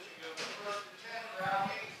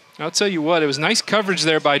 I'll tell you what, it was nice coverage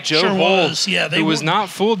there by Joe Sure Hull, was. Yeah, who was not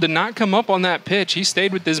fooled, did not come up on that pitch. He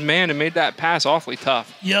stayed with his man and made that pass awfully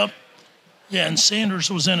tough. Yep. Yeah, and Sanders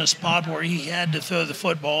was in a spot where he had to throw the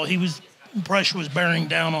football. Pressure was bearing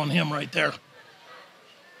down on him right there.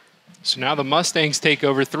 So now the Mustangs take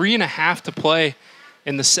over. 3.5 to play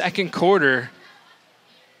in the second quarter.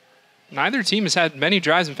 Neither team has had many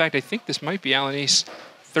drives. In fact, I think this might be Allen East's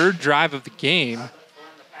 3rd drive of the game.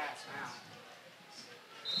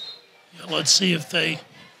 Yeah, let's see if they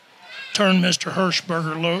turn Mr.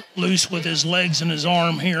 Hirschberger loose with his legs and his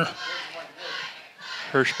arm here.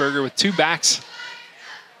 Hirschberger with 2 backs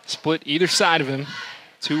split either side of him.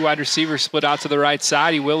 2 wide receivers split out to the right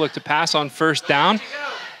side. He will look to pass on 1st down.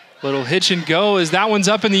 Little hitch and go as that one's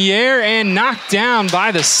up in the air and knocked down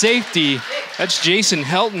by the safety. That's Jason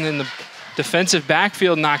Helton in the defensive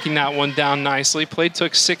backfield knocking that one down nicely. Play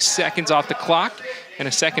took 6 seconds off the clock and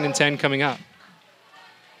a 2nd and 10 coming up.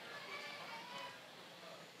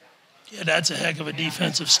 Yeah, that's a heck of a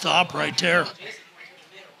defensive stop right there.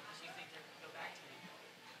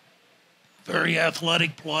 Very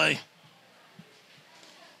athletic play.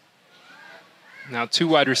 Now 2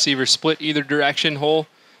 wide receivers split either direction. Hole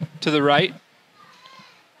to the right.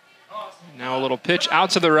 Now a little pitch out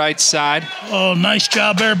to the right side. Oh, nice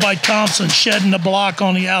job there by Thompson, shedding the block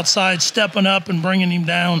on the outside, stepping up and bringing him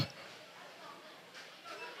down.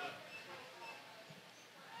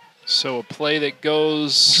 So a play that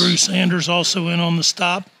goes... Drew Sanders also in on the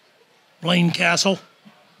stop. Blaine Castle.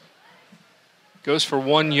 Goes for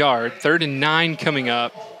 1 yard. 3rd and 9 coming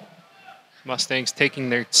up. Mustangs taking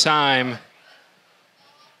their time.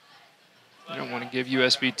 I don't want to give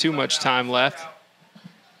USV too much time left.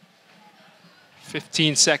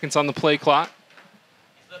 15 seconds on the play clock.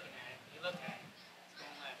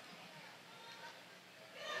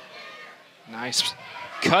 Nice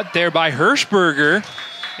cut there by Hirschberger.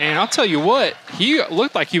 And I'll tell you what, he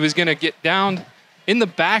looked like he was going to get down in the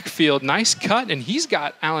backfield. Nice cut, and he's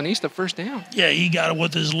got Allen East a 1st down. Yeah, he got it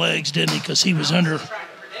with his legs, didn't he? Because he was under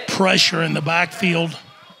pressure in the backfield.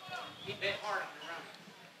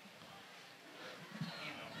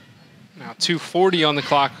 Now 2:40 on the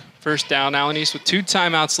clock. 1st down. Allen East with 2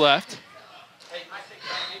 timeouts left.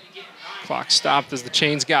 Clock stopped as the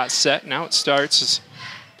chains got set. Now it starts as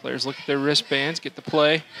players look at their wristbands, get the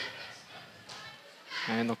play.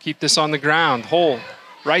 And they'll keep this on the ground. Hole,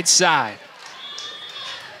 right side.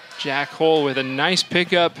 Jack Hole with a nice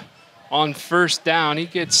pickup on 1st down. He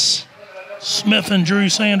gets... Smith and Drew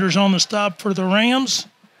Sanders on the stop for the Rams.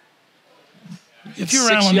 If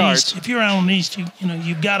you're Allen East,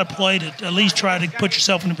 you've got to play to at least try to put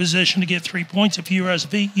yourself in a position to get 3 points. If you're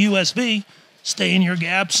USV, stay in your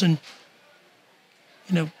gaps and,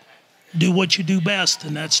 do what you do best,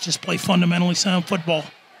 and that's just play fundamentally sound football.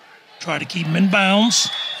 Try to keep them in bounds.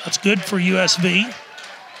 That's good for USV.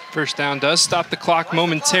 1st down does stop the clock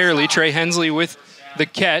momentarily. Trey Hensley with the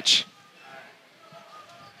catch.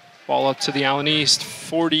 Ball up to the Allen East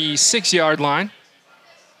 46-yard line.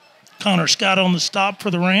 Connor Scott on the stop for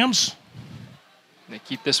the Rams. They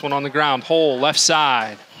keep this one on the ground. Hole, left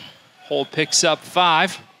side. Hole picks up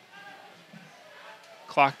 5.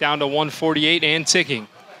 Clock down to 1:48 and ticking.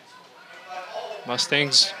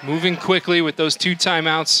 Mustangs moving quickly with those 2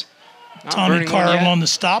 timeouts. Not Tommy Carl on the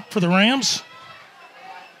stop for the Rams.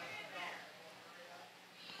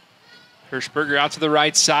 Hirschberger out to the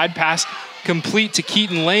right side. Pass complete to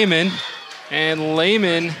Keaton Lehman. And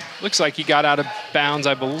Lehman looks like he got out of bounds,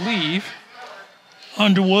 I believe.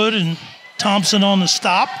 Underwood and Thompson on the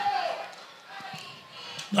stop.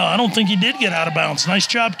 No, I don't think he did get out of bounds. Nice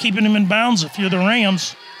job keeping him in bounds if you're the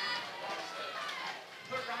Rams.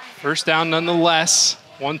 First down nonetheless.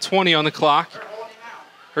 1:20 on the clock.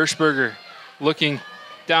 Hirschberger looking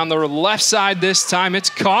down the left side this time. It's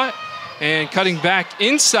caught. And cutting back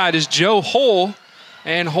inside is Joe Hull.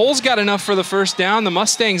 And Hull's got enough for the first down. The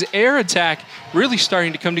Mustangs' air attack really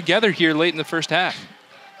starting to come together here late in the first half.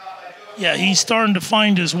 Yeah, he's starting to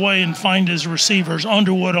find his way and find his receivers.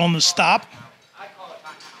 Underwood on the stop.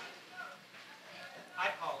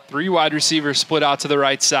 3 wide receivers split out to the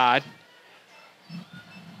right side.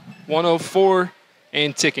 1:04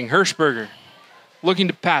 and ticking. Hirschberger looking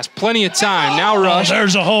to pass. Plenty of time. Now rush.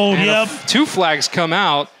 There's a hold, and yep. 2 flags come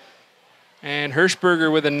out. And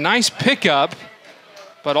Hirschberger with a nice pickup.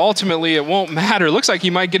 But ultimately it won't matter. Looks like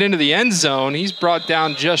he might get into the end zone. He's brought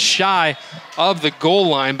down just shy of the goal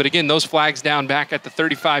line. But again, those flags down back at the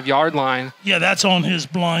 35-yard line. Yeah, that's on his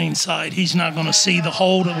blind side. He's not going to see the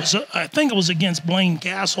hold. I think it was against Blaine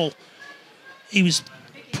Castle. He was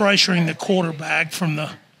pressuring the quarterback from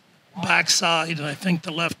the backside. And I think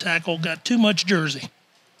the left tackle got too much jersey.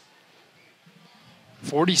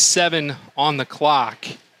 47 on the clock.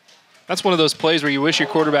 That's one of those plays where you wish your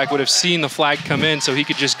quarterback would have seen the flag come in so he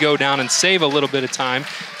could just go down and save a little bit of time.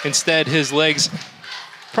 Instead, his legs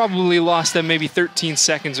probably lost them maybe 13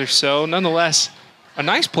 seconds or so. Nonetheless, a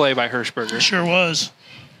nice play by Hirschberger. It sure was.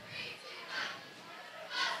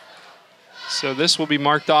 So this will be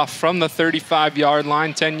marked off from the 35-yard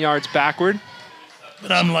line, 10 yards backward.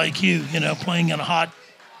 But I'm like you, playing in a hot,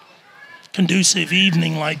 conducive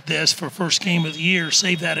evening like this for first game of the year,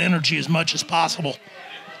 save that energy as much as possible.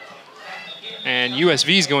 And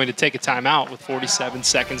USV is going to take a timeout with 47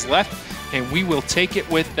 seconds left, and we will take it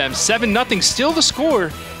with them. 7-0, still the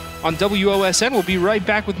score on WOSN. We'll be right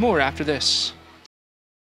back with more after this.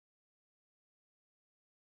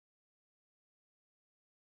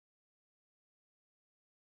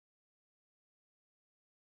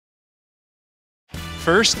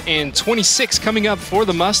 First and 26 coming up for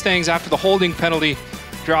the Mustangs after the holding penalty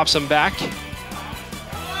drops them back.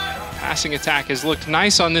 Passing attack has looked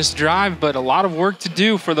nice on this drive, but a lot of work to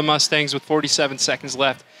do for the Mustangs with 47 seconds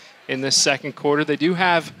left in this second quarter. They do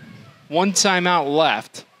have 1 timeout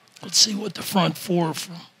left. Let's see what the front 4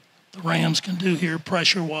 from the Rams can do here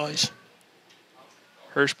pressure-wise.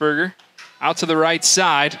 Hirschberger out to the right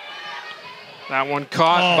side. That one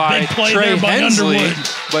caught by big play Trey there by Hensley. Underwood.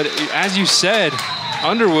 But as you said,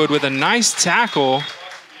 Underwood with a nice tackle.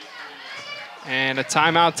 And a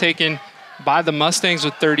timeout taken by the Mustangs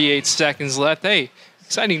with 38 seconds left. Hey,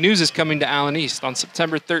 exciting news is coming to Allen East. On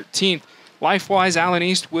September 13th, LifeWise Allen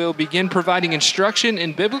East will begin providing instruction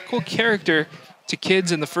in biblical character to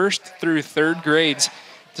kids in the 1st through 3rd grades.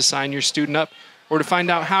 To sign your student up or to find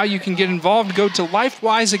out how you can get involved, go to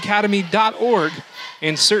lifewiseacademy.org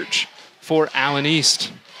and search for Allen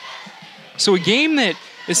East. So a game that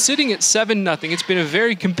is sitting at 7-0. It's been a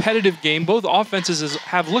very competitive game. Both offenses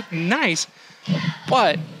have looked nice,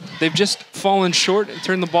 but they've just fallen short and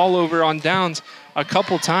turned the ball over on downs a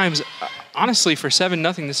couple times. Honestly, for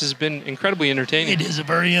 7-0, this has been incredibly entertaining. It is a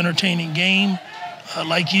very entertaining game.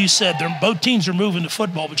 Like you said, both teams are moving the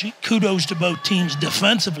football, but kudos to both teams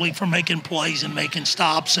defensively for making plays and making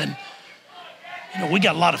stops. And we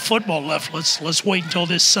got a lot of football left. Let's wait until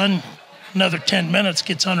this sun, another 10 minutes,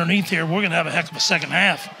 gets underneath here. We're going to have a heck of a second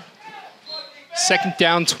half. Second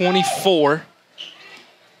down, 24.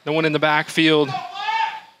 No one in the backfield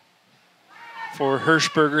for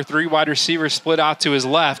Hirschberger. 3 wide receivers split out to his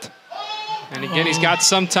left. And again, he's got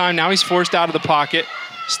some time. Now he's forced out of the pocket.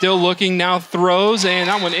 Still looking, now throws, and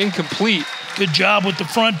that one incomplete. Good job with the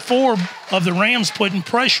front 4 of the Rams putting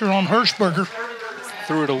pressure on Hirschberger.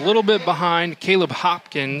 Threw it a little bit behind Caleb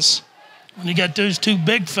Hopkins. When you got those 2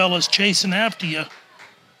 big fellas chasing after you,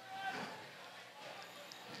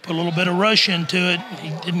 put a little bit of rush into it.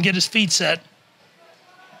 He didn't get his feet set.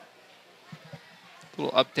 A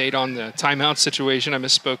little update on the timeout situation. I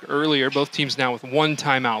misspoke earlier. Both teams now with 1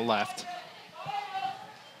 timeout left.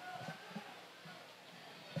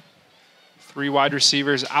 3 wide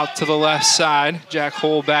receivers out to the left side. Jack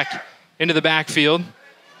Hull back into the backfield.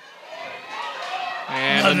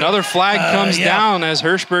 And another flag comes down as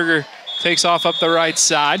Hirschberger takes off up the right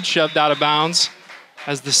side, shoved out of bounds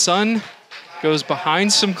as the sun goes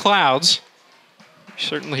behind some clouds.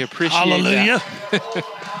 Certainly appreciate Hallelujah. that.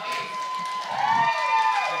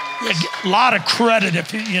 Yeah, a lot of credit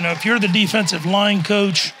if you're the defensive line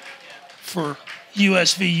coach for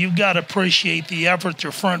USV, you've got to appreciate the effort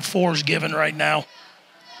their front four is giving right now.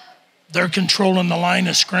 They're controlling the line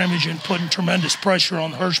of scrimmage and putting tremendous pressure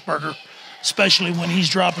on Hirschberger, especially when he's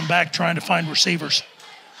dropping back trying to find receivers.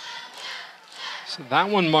 So that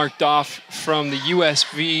one marked off from the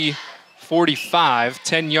USV 45,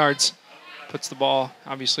 10 yards. Puts the ball,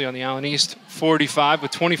 obviously, on the Allen East 45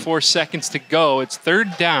 with 24 seconds to go. It's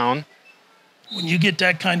third down. When you get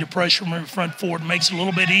that kind of pressure from your front four, it makes it a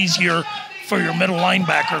little bit easier for your middle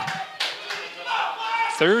linebacker.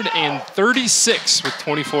 3rd and 36 with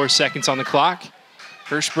 24 seconds on the clock.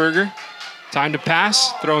 Hirschberger, time to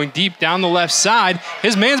pass, throwing deep down the left side.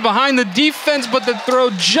 His man's behind the defense, but the throw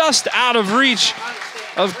just out of reach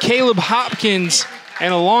of Caleb Hopkins.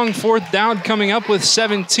 And a long 4th down coming up with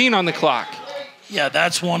 17 on the clock. Yeah,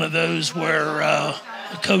 that's one of those where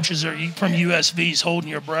the coaches from USV is holding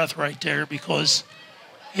your breath right there, because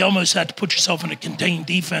you almost have to put yourself in a contained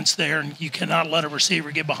defense there, and you cannot let a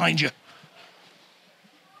receiver get behind you.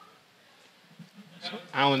 So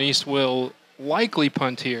Allen East will likely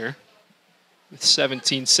punt here with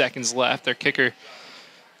 17 seconds left. Their kicker,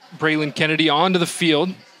 Braylon Kennedy, onto the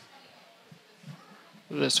field.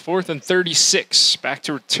 This 4th and 36. Back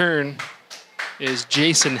to return is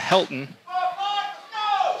Jason Helton,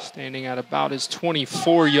 standing at about his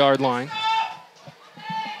 24-yard line.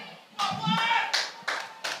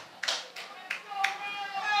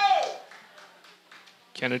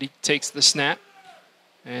 Kennedy takes the snap,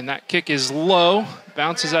 and that kick is low.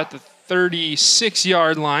 Bounces at the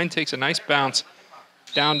 36-yard line, takes a nice bounce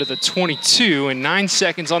down to the 22, and 9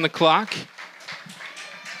 seconds on the clock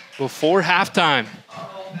before halftime.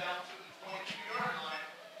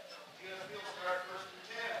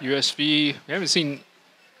 USV, we haven't seen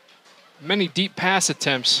many deep pass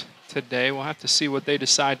attempts today. We'll have to see what they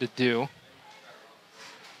decide to do.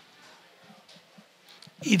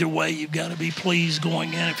 Either way, you've got to be pleased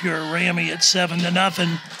going in. If you're a Rammy at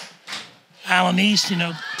 7-0, Allen East,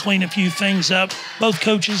 clean a few things up. Both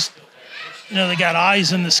coaches, they got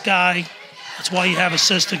eyes in the sky. That's why you have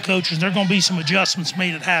assistant coaches. There are going to be some adjustments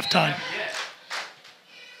made at halftime.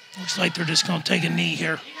 Looks like they're just going to take a knee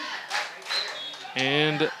here.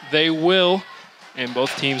 And they will, and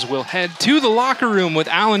both teams will head to the locker room with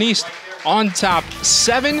Allen East on top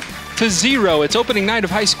 7-0. It's opening night of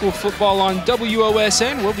high school football on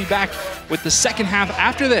WOSN. We'll be back with the second half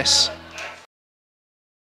after this.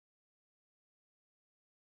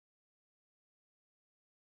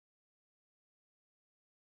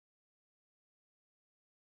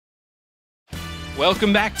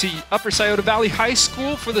 Welcome back to Upper Scioto Valley High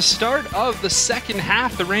School for the start of the second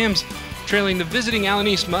half. The Rams trailing the visiting Allen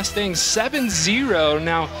East Mustangs 7-0.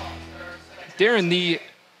 Now, Darren, the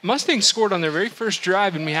Mustangs scored on their very first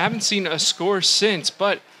drive, and we haven't seen a score since.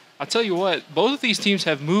 But I'll tell you what, both of these teams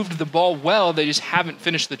have moved the ball well. They just haven't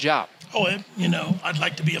finished the job. Oh, I'd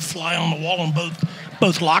like to be a fly on the wall in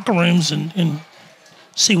both locker rooms and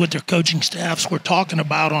see what their coaching staffs were talking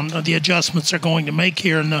about on the adjustments they're going to make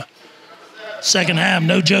here in the second half.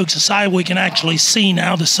 No jokes aside, we can actually see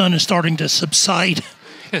now the sun is starting to subside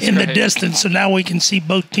in the distance, so now we can see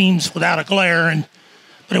both teams without a glare.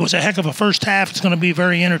 But it was a heck of a first half. It's going to be a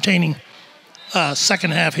very entertaining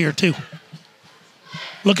second half here too.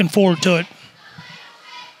 Looking forward to it.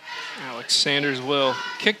 Alex Sanders will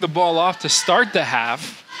kick the ball off to start the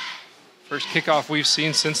half. First kickoff we've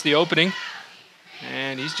seen since the opening.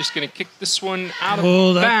 And he's just going to kick this one out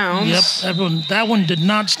of bounds. Yep, that one did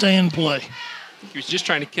not stay in play. He was just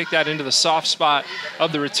trying to kick that into the soft spot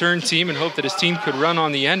of the return team and hope that his team could run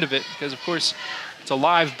on the end of it, because, of course, it's a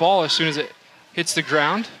live ball as soon as it hits the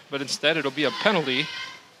ground, but instead it'll be a penalty.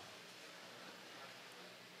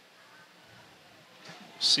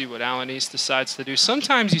 See what Allen East decides to do.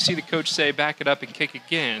 Sometimes you see the coach say, back it up and kick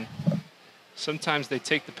again. Sometimes they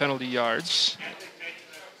take the penalty yards.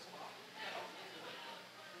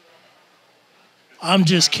 I'm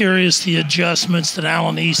just curious the adjustments that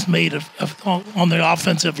Allen East made on the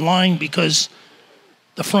offensive line, because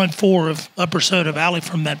the front four of Upper Scioto Valley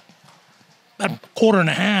from that quarter and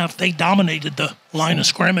a half, they dominated the line of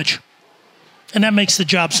scrimmage. And that makes the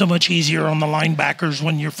job so much easier on the linebackers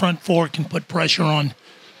when your front four can put pressure on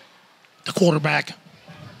the quarterback.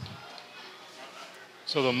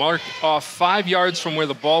 So the mark off 5 yards from where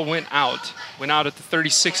the ball went out at the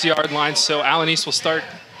 36-yard line. So Allen East will start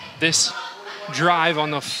this drive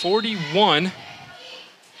on the 41.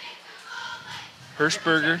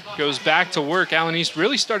 Hirschberger goes back to work. Allen East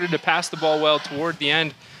really started to pass the ball well toward the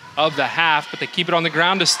end of the half, but they keep it on the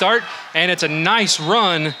ground to start, and it's a nice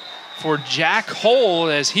run for Jack Hole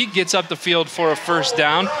as he gets up the field for a first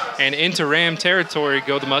down, and into Ram territory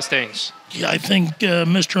go the Mustangs. Yeah, I think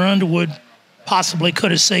Mr. Underwood possibly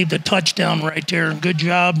could have saved a touchdown right there. Good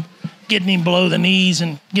job getting him below the knees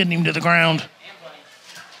and getting him to the ground.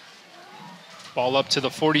 Ball up to the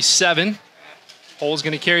 47. Hole's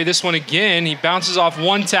going to carry this one again. He bounces off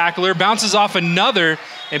one tackler, bounces off another,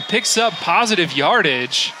 and picks up positive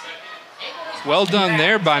yardage. Well done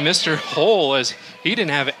there by Mr. Hole, as he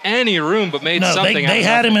didn't have any room but made something out of it. They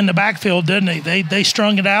had him in the backfield, didn't they? They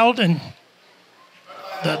strung it out, and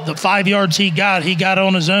the 5 yards he got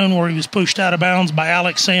on his own where he was pushed out of bounds by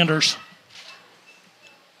Alex Sanders.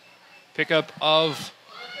 Pickup of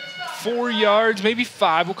 4 yards, maybe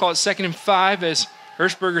 5. We'll call it 2nd and 5 as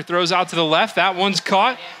Hirschberger throws out to the left. That one's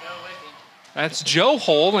caught. That's Joe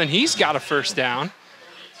Hole, and he's got a first down.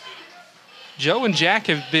 Joe and Jack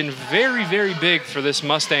have been very, very big for this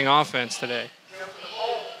Mustang offense today.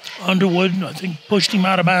 Underwood, I think, pushed him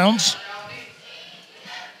out of bounds.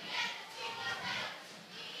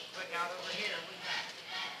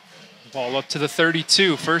 Ball up to the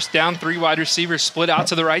 32. First down, 3 wide receivers split out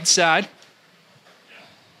to the right side.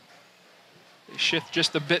 They shift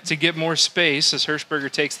just a bit to get more space as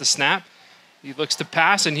Hirschberger takes the snap. He looks to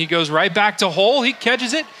pass, and he goes right back to Hole. He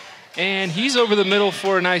catches it, and he's over the middle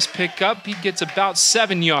for a nice pickup. He gets about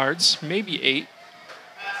 7 yards, maybe 8.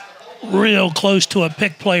 Real close to a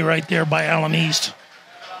pick play right there by Allen East.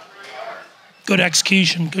 Good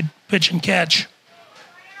execution, good pitch and catch.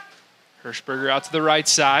 Hirschberger out to the right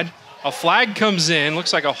side. A flag comes in,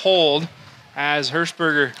 looks like a hold, as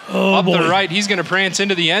Hirschberger the right. He's going to prance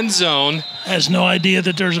into the end zone. Has no idea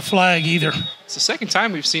that there's a flag either. It's the second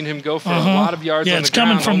time we've seen him go for a lot of yards on the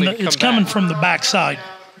ground. It's coming from the backside.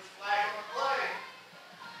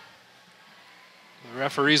 The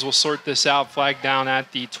referees will sort this out. Flag down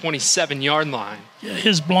at the 27-yard line. Yeah,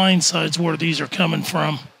 his blind side's where these are coming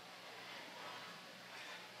from.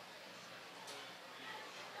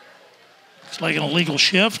 It's like an illegal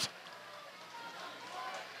shift.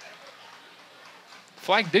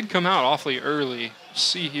 Flag did come out awfully early.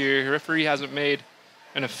 See here, the referee hasn't made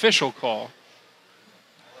an official call.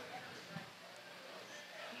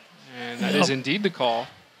 And that is indeed the call.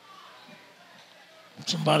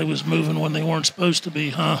 Somebody was moving when they weren't supposed to be,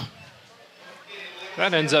 huh?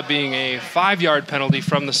 That ends up being a 5-yard penalty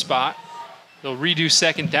from the spot. They'll redo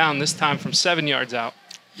second down, this time from 7 yards out.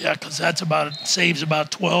 Yeah, because saves about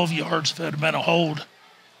 12 yards if it had been a hold.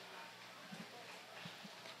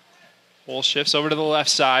 Hole shifts over to the left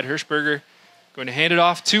side. Hirschberger going to hand it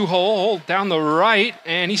off to Hole. Hole down the right,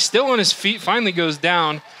 and he's still on his feet. Finally goes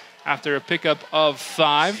down after a pickup of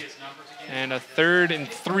 5. And a 3rd and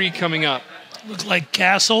 3 coming up. Looks like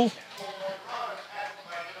Castle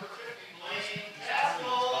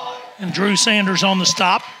and Drew Sanders on the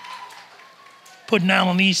stop. Putting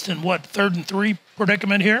Allen East in, 3rd and 3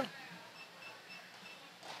 predicament here?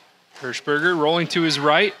 Hirschberger rolling to his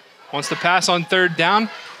right. Wants to pass on 3rd down.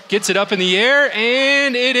 Gets it up in the air,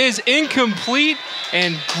 and it is incomplete.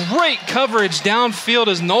 And great coverage downfield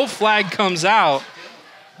as no flag comes out.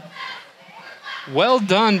 Well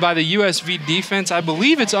done by the USV defense. I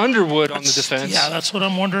believe it's Underwood on the defense. Yeah, that's what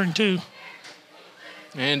I'm wondering too.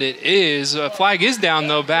 And it is. A flag is down,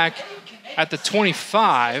 though, back at the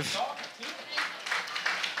 25.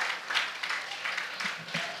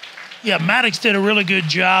 Yeah, Maddox did a really good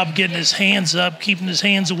job getting his hands up, keeping his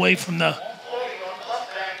hands away from the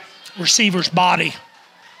receiver's body.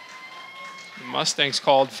 The Mustangs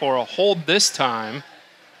called for a hold this time.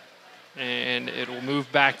 And it will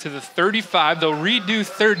move back to the 35. They'll redo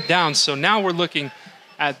 3rd down. So now we're looking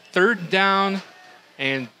at 3rd down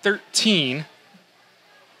and 13.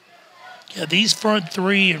 Yeah, these front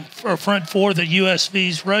 3 or front 4 that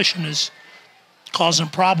USV's rushing is causing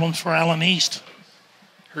problems for Allen East.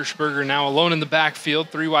 Hirschberger now alone in the backfield.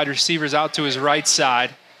 3 wide receivers out to his right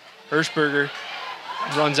side. Hirschberger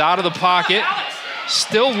runs out of the pocket.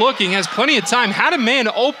 Still looking, has plenty of time. Had a man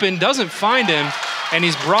open, doesn't find him. And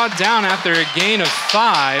he's brought down after a gain of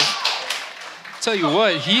 5. Tell you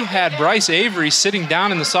what, he had Bryce Avery sitting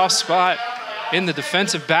down in the soft spot in the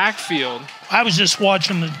defensive backfield. I was just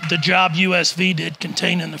watching the job USV did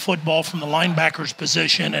containing the football from the linebacker's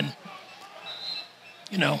position. And,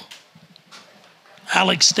 you know,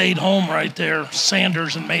 Alex stayed home right there,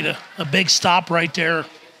 Sanders, and made a big stop right there.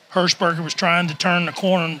 Hirschberger was trying to turn the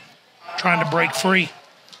corner and trying to break free.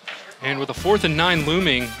 And with a 4th and 9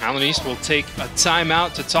 looming, Allen East will take a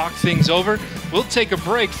timeout to talk things over. We'll take a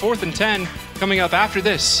break. 4th and 10 coming up after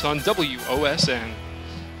this on WOSN.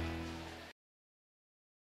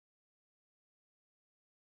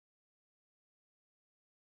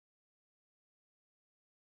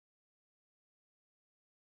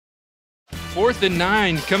 4th and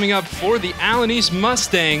 9 coming up for the Allen East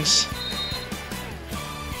Mustangs.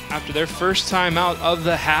 After their first time out of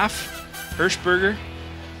the half, Hirschberger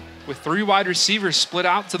with 3 wide receivers split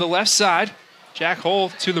out to the left side. Jack Hole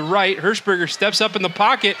to the right. Hirschberger steps up in the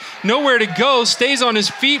pocket. Nowhere to go. Stays on his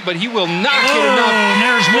feet, but he will not get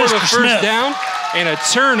enough for the first down and a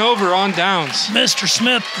turnover on downs. Mr.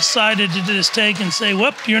 Smith decided to just take and say,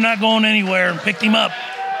 whoop, you're not going anywhere, and picked him up.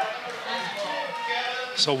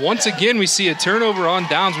 So once again, we see a turnover on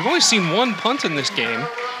downs. We've only seen 1 punt in this game.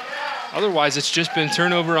 Otherwise, it's just been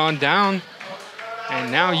turnover on down.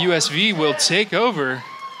 And now USV will take over.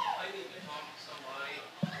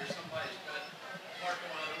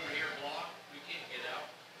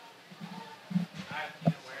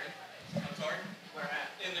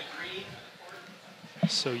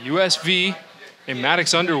 So USV and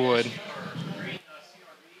Maddox Underwood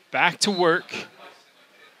back to work.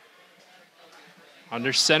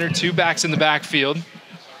 Under center, 2 backs in the backfield.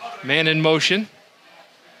 Man in motion.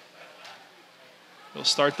 We'll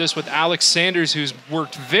start this with Alex Sanders, who's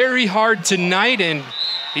worked very hard tonight, and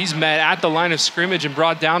he's met at the line of scrimmage and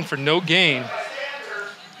brought down for no gain.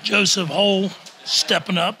 Joseph Hole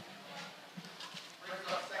stepping up.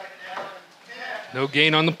 No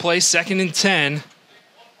gain on the play, 2nd and 10.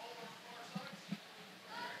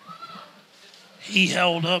 He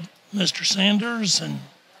held up Mr. Sanders and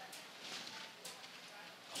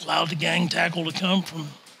allowed the gang tackle to come from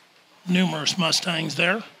numerous Mustangs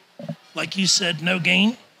there. Like you said, no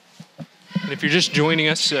gain. And if you're just joining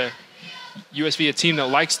us, USV, a team that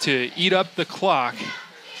likes to eat up the clock.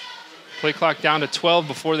 Play clock down to 12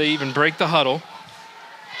 before they even break the huddle.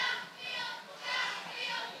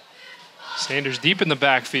 Sanders deep in the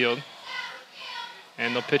backfield.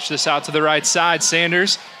 And they'll pitch this out to the right side.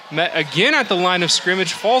 Sanders met again at the line of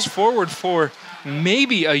scrimmage, falls forward for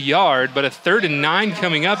maybe a yard, but a 3rd and 9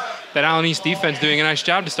 coming up. That Allen East defense doing a nice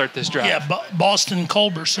job to start this drive. Yeah, Boston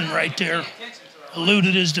Culberson right there.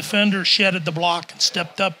 Eluded his defender, shedded the block, and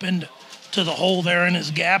stepped up into the hole there in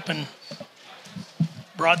his gap and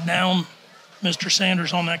brought down Mr.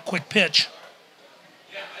 Sanders on that quick pitch.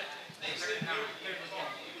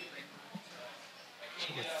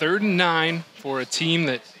 So 3rd and 9 for a team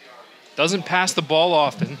that doesn't pass the ball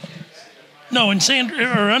often. No, and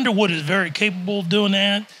Underwood is very capable of doing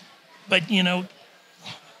that, but, you know,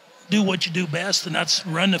 do what you do best, and that's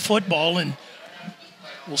run the football. And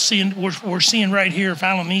we're seeing right here if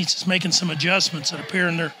Allen East is making some adjustments that appear,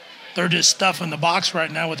 and they're just stuffing the box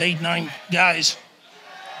right now with 8-9 guys.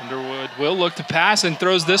 Underwood will look to pass and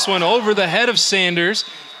throws this one over the head of Sanders.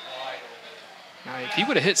 Now, if he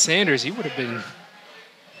would have hit Sanders, he would have been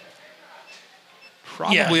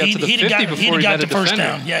probably up to the 50 before he got the first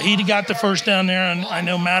down. Yeah, he'd have got the first down there, and I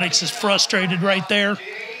know Maddox is frustrated right there.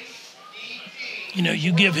 You know,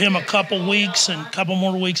 you give him a couple weeks and a couple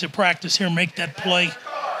more weeks of practice here, make that play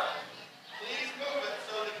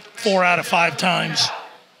 4 out of 5 times.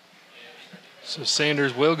 So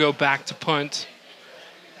Sanders will go back to punt.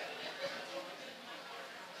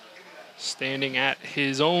 Standing at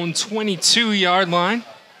his own 22-yard line.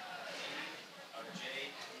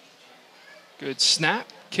 Good snap.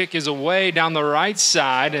 Kick is away down the right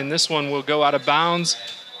side, and this one will go out of bounds.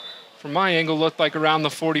 From my angle, looked like around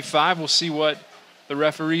the 45. We'll see what the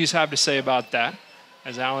referees have to say about that,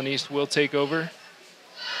 as Allen East will take over.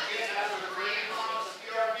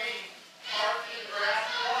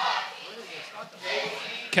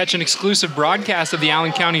 Catch an exclusive broadcast of the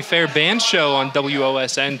Allen County Fair Band Show on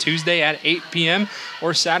WOSN Tuesday at 8 p.m.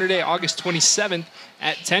 or Saturday, August 27th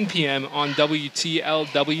at 10 p.m. on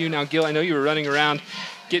WTLW. Now, Gil, I know you were running around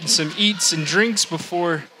getting some eats and drinks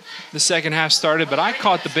before the second half started, but I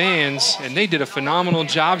caught the bands, and they did a phenomenal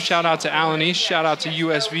job. Shout out to Allen East, shout out to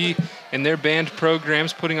USV and their band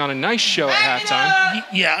programs, putting on a nice show at halftime.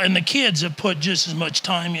 Yeah, and the kids have put just as much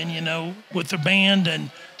time in, you know, with the band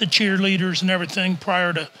and the cheerleaders and everything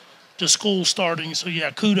prior to school starting. So,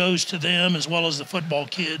 yeah, kudos to them as well as the football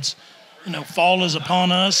kids. You know, fall is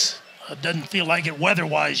upon us. It doesn't feel like it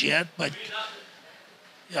weather-wise yet, but,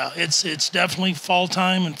 yeah, it's definitely fall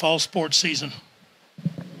time and fall sports season,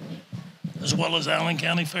 as well as Allen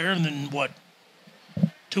County Fair, and then,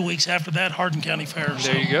 2 weeks after that, Hardin County Fair.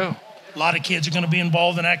 There you go. A lot of kids are going to be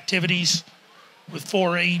involved in activities with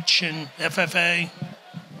 4-H and FFA.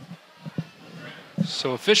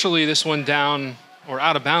 So officially this one down or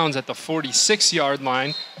out of bounds at the 46-yard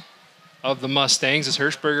line of the Mustangs as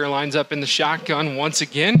Hirschberger lines up in the shotgun once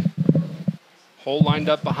again. Hole lined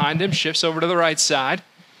up behind him, shifts over to the right side,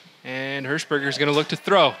 and Hirschberger's going to look to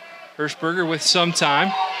throw. Hirschberger with some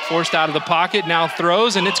time, forced out of the pocket, now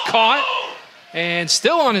throws, and it's caught. And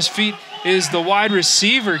still on his feet is the wide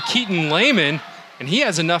receiver, Keaton Lehman, and he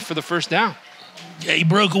has enough for the first down. Yeah, he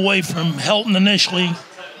broke away from Helton initially,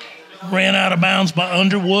 ran out of bounds by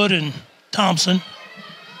Underwood and Thompson.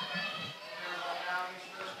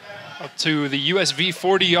 Up to the USV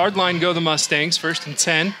 40-yard line go the Mustangs, 1st and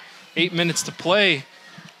 10. 8 minutes to play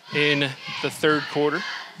in the third quarter.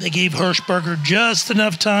 They gave Hirschberger just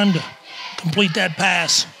enough time to complete that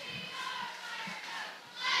pass.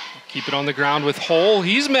 Keep it on the ground with Hole.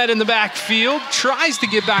 He's met in the backfield, tries to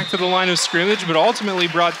get back to the line of scrimmage, but ultimately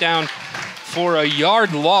brought down for a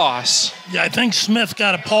yard loss. Yeah, I think Smith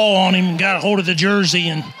got a paw on him and got a hold of the jersey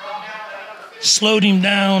and slowed him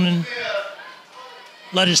down and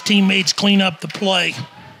let his teammates clean up the play.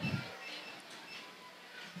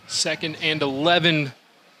 2nd and 11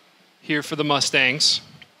 here for the Mustangs.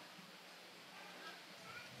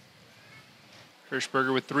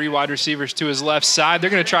 Hirschberger with 3 wide receivers to his left side. They're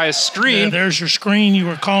going to try a screen. Yeah, there's your screen you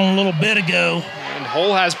were calling a little bit ago. And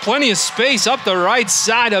Hole has plenty of space up the right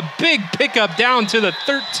side. A big pickup down to the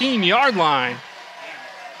 13-yard line.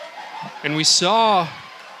 And we saw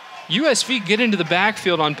USV get into the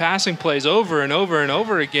backfield on passing plays over and over and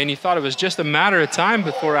over again. You thought it was just a matter of time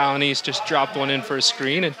before Allen East just dropped one in for a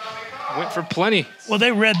screen and went for plenty. Well,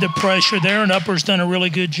 they read the pressure there, and Upper's done a really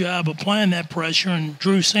good job of applying that pressure, and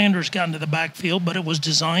Drew Sanders got into the backfield, but it was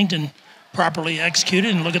designed and properly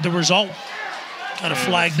executed, and look at the result. Got a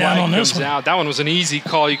flag down on this one. Out. That one was an easy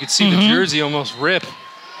call. You could see the jersey almost rip.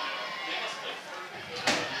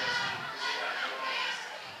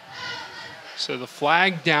 So the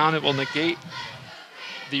flag down, it will negate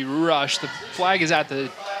the rush. The flag is at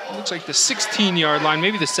the, looks like the 16-yard line,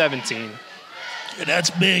 maybe the 17. Yeah,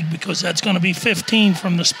 that's big because that's going to be 15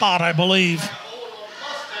 from the spot, I believe.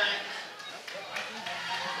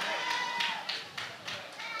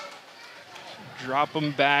 Drop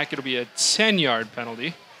them back. It'll be a 10-yard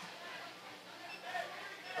penalty.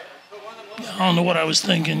 I don't know what I was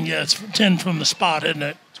thinking. Yeah, it's 10 from the spot, isn't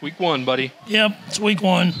it? It's week 1, buddy. Yep, it's week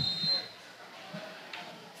 1.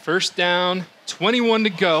 First down, 21 to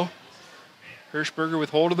go. Hirschberger with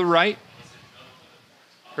hold to the right.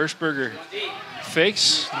 Hirschberger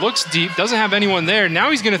fakes, looks deep, doesn't have anyone there. Now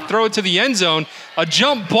he's going to throw it to the end zone. A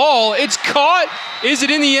jump ball. It's caught. Is it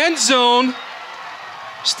in the end zone?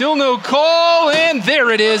 Still no call, and there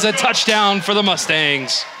it is, a touchdown for the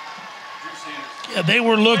Mustangs. Yeah, they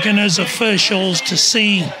were looking as officials to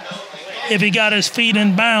see if he got his feet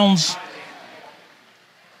in bounds.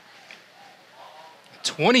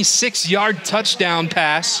 26-yard touchdown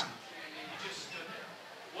pass.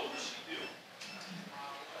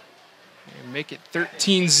 And make it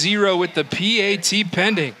 13-0 with the PAT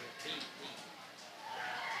pending.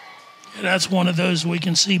 Yeah, that's one of those we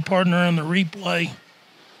can see partner on the replay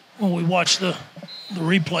when we watch the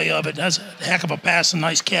replay of it. That's a heck of a pass and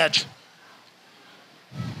nice catch.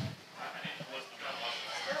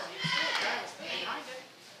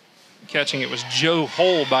 Catching it was Joe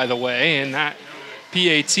Hole, by the way, and that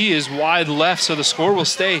PAT is wide left, so the score will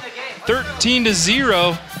stay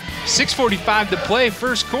 13-0. 6:45 to play,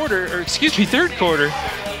 third quarter,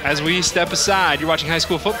 as we step aside. You're watching high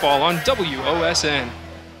school football on WOSN.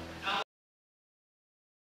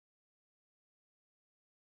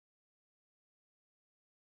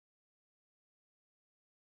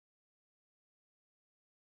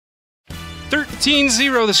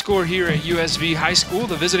 The score here at USV High School.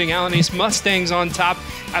 The visiting Allen East Mustangs on top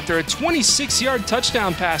after a 26-yard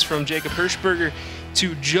touchdown pass from Jacob Hirschberger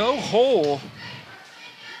to Joe Hole.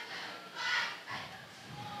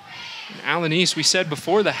 And Allen East, we said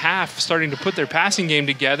before the half, starting to put their passing game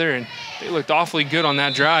together, and they looked awfully good on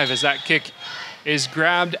that drive as that kick is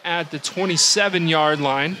grabbed at the 27-yard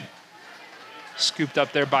line. Scooped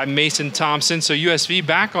up there by Mason Thompson, so USV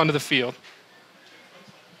back onto the field.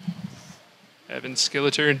 Evan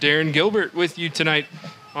Skilleter and Darren Gilbert with you tonight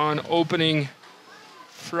on opening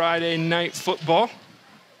Friday night football.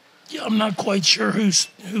 Yeah, I'm not quite sure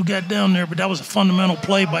who got down there, but that was a fundamental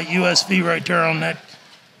play by USV right there on that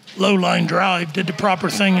low line drive. Did the proper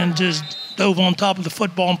thing and just dove on top of the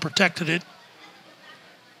football and protected it.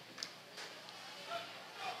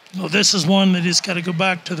 Well, this is one that just got to go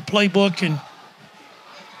back to the playbook and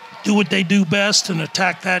do what they do best and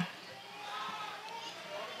attack that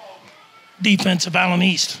defense of Allen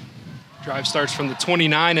East. Drive starts from the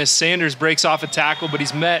 29 as Sanders breaks off a tackle, but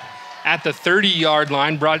he's met at the 30-yard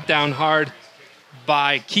line, brought down hard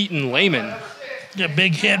by Keaton Lehman. Yeah,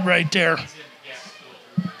 big hit right there.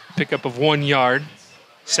 Pickup of 1 yard,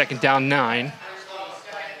 2nd down 9.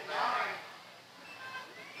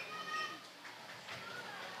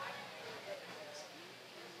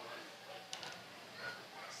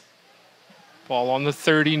 Ball on the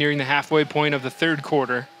 30, nearing the halfway point of the third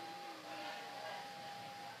quarter.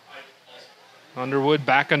 Underwood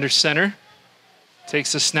back under center.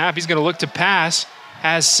 Takes the snap. He's going to look to pass.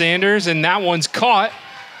 Has Sanders, and that one's caught.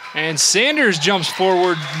 And Sanders jumps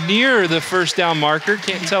forward near the first down marker.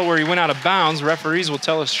 Can't tell where he went out of bounds. Referees will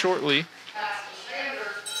tell us shortly.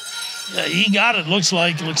 Yeah, he got it. Looks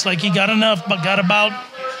like he got enough, but got about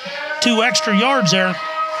 2 extra yards there.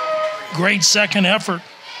 Great second effort.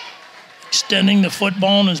 Extending the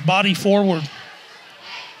football and his body forward.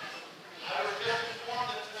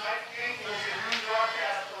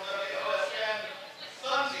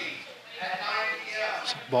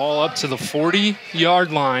 Ball up to the 40-yard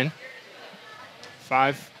line.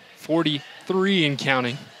 5:43 and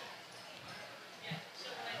counting.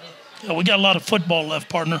 Yeah, we got a lot of football left,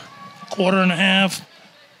 partner. Quarter and a half.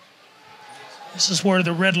 This is where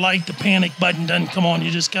the red light, the panic button doesn't come on.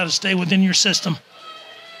 You just got to stay within your system.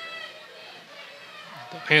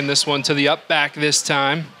 Hand this one to the up back this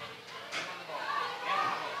time.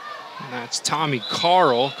 And that's Tommy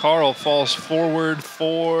Carl. Carl falls forward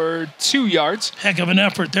for 2 yards. Heck of an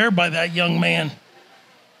effort there by that young man.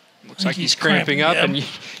 Looks like he's cramping up. Yep. And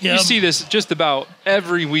you see this just about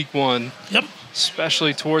every week one. Yep.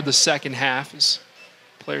 Especially toward the second half as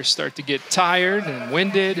players start to get tired and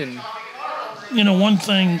winded. And you know, one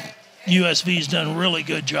thing USV's done a really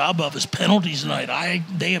good job of is penalties tonight.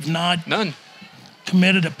 They have not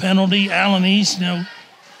committed a penalty. Allen East, you know,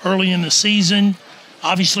 early in the season,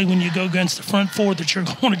 obviously when you go against the front four that you're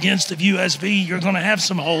going against of USV, you're going to have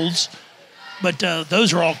some holds. But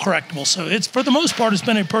those are all correctable. So it's, for the most part, it's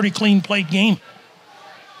been a pretty clean played game.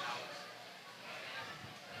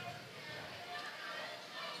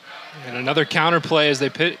 And another counter play as they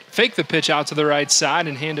fake the pitch out to the right side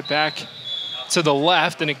and hand it back to the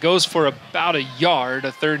left, and it goes for about a yard.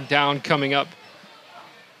 A third down coming up.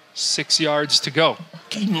 6 yards to go.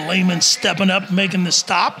 Keaton Lehman stepping up, making the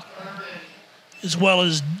stop, as well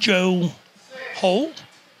as Joe Holt.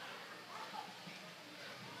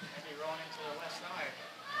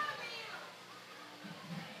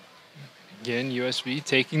 Again, USV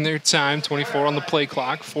taking their time. 24 on the play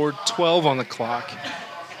clock, 4:12 on the clock.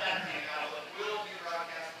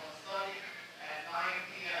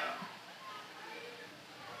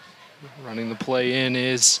 Running the play in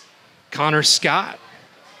is Connor Scott.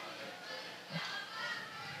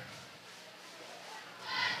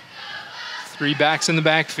 Three backs in the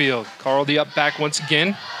backfield. Carl the up back once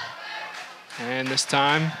again. And this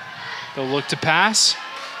time they'll look to pass.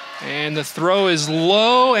 And the throw is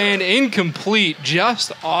low and incomplete,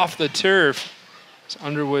 just off the turf. As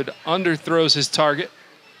Underwood underthrows his target.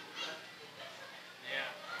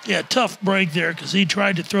 Yeah, tough break there because he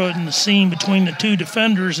tried to throw it in the seam between the two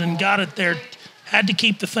defenders and got it there. Had to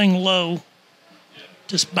keep the thing low.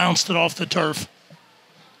 Just bounced it off the turf.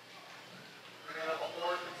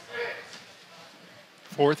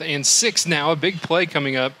 4th and 6 now, a big play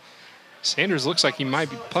coming up. Sanders looks like he might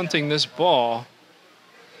be punting this ball.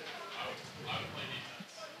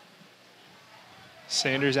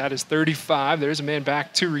 Sanders at his 35. There's a man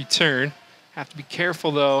back to return. Have to be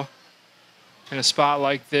careful, though, in a spot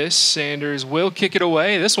like this. Sanders will kick it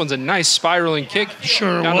away. This one's a nice spiraling kick.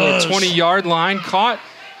 Sure down was. to the 20-yard line. Caught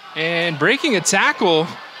and breaking a tackle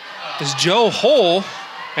is Joe Hull.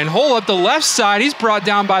 And Hull up the left side, he's brought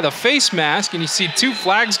down by the face mask, and you see 2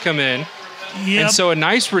 flags come in. Yep. And so a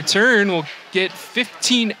nice return will get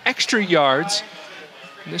 15 extra yards.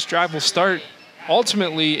 And this drive will start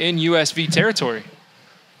ultimately in USV territory.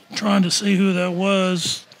 Trying to see who that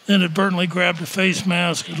was. Inadvertently grabbed the face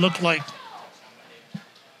mask. It looked like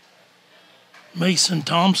Mason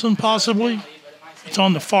Thompson, possibly. It's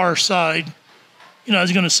on the far side. You know, I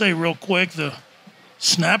was going to say real quick, the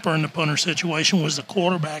snapper in the punter situation was the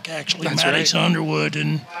quarterback, actually, Mattis Underwood.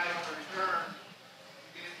 And,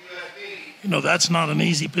 you know, that's not an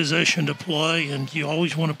easy position to play, and you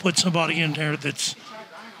always want to put somebody in there that's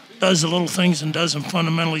does the little things and does them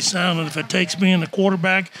fundamentally sound. And if it takes being the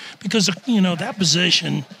quarterback, because, you know, that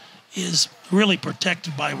position is really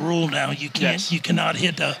protected by rule now. You can't, you cannot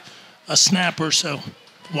hit a snapper, so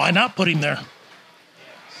why not put him there?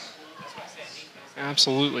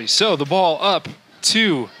 Absolutely. So the ball up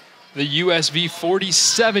to the USV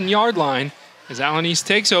 47-yard line as Allen East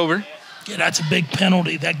takes over. Yeah, that's a big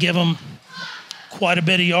penalty. That give them quite a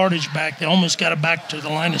bit of yardage back. They almost got it back to the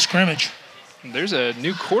line of scrimmage. There's a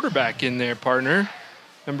new quarterback in there, partner.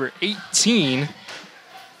 Number 18.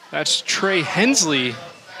 That's Trey Hensley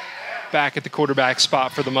back at the quarterback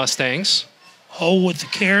spot for the Mustangs. Hole with the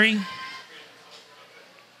carry.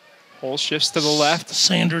 Hole shifts to the left.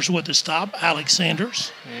 Sanders with the stop, Alex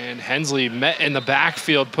Sanders. And Hensley met in the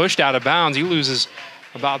backfield, pushed out of bounds. He loses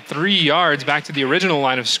about 3 yards back to the original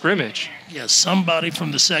line of scrimmage. Yeah, somebody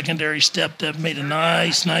from the secondary stepped up, made a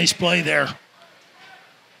nice play there.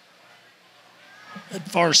 That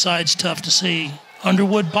far side's tough to see.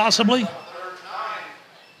 Underwood possibly?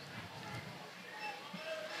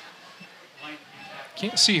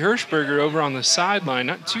 Can't see Hirschberger over on the sideline.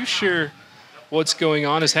 Not too sure what's going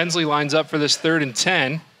on as Hensley lines up for this 3rd and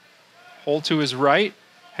 10. Hole to his right.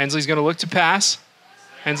 Hensley's going to look to pass.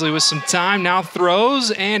 Hensley with some time now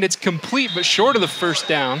throws, and it's complete but short of the first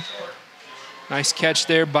down. Nice catch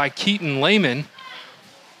there by Keaton Lehman.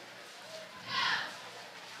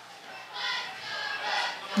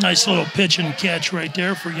 Nice little pitch and catch right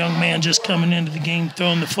there for a young man just coming into the game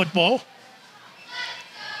throwing the football.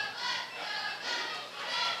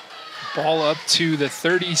 Ball up to the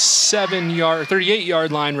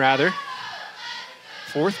 38-yard line rather.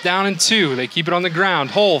 4th down and 2. They keep it on the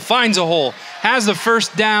ground. Hole finds a hole, has the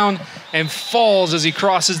first down, and falls as he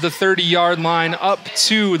crosses the 30-yard line up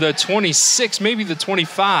to the 26, maybe the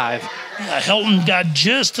 25. Yeah, Helton got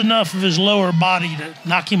just enough of his lower body to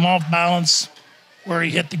knock him off balance where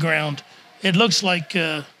he hit the ground. It looks like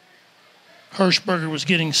Hirschberger was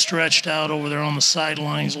getting stretched out over there on the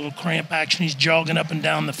sidelines, a little cramp action. He's jogging up and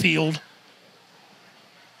down the field,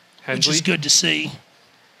 Hensley which is good to see.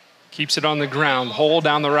 Keeps it on the ground. Hole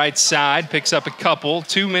down the right side, picks up a couple.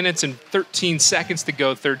 2 minutes and 13 seconds to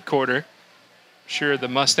go, 3rd quarter. Sure, the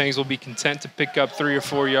Mustangs will be content to pick up 3 or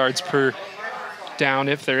 4 yards per down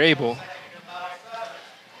if they're able.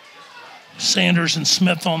 Sanders and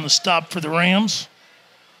Smith on the stop for the Rams.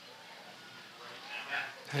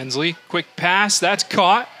 Hensley, quick pass, that's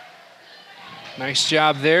caught. Nice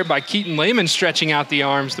job there by Keaton Lehman stretching out the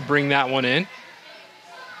arms to bring that one in.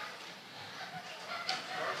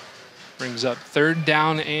 Brings up 3rd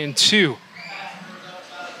down and 2.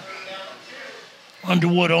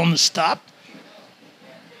 Underwood on the stop.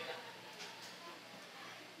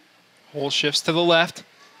 Hole shifts to the left.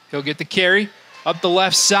 He'll get the carry. Up the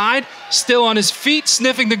left side. Still on his feet,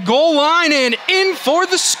 sniffing the goal line and in for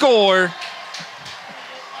the score.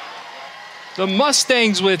 The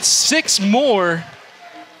Mustangs with 6 more.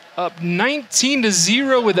 Up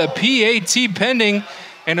 19-0 with a PAT pending.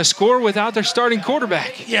 And a score without their starting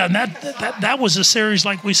quarterback. Yeah, and that was a series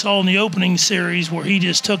like we saw in the opening series where he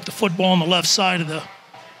just took the football on the left side of the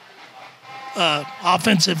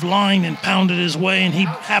offensive line and pounded his way, and he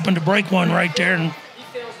happened to break one right there and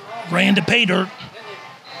ran to pay dirt.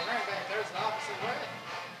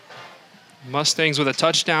 Mustangs with a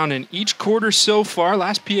touchdown in each quarter so far.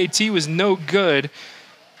 Last PAT was no good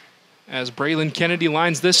as Braylon Kennedy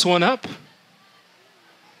lines this one up.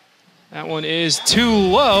 That one is too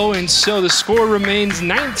low, and so the score remains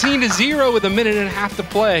 19-0 with a minute and a half to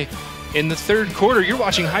play in the 3rd quarter. You're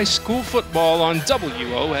watching high school football on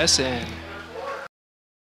WOSN.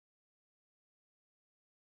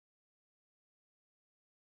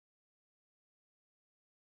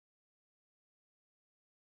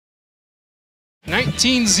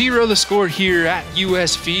 (19-0) the score here at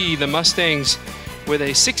USV. The Mustangs with a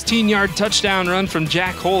 16-yard touchdown run from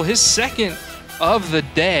Jack Hole, his 2nd of the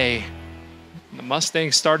day. The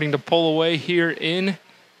Mustangs starting to pull away here in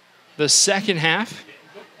the 2nd half.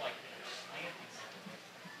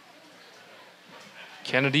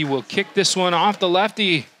 Kennedy will kick this one off the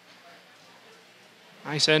lefty.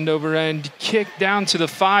 Nice end over end kick down to the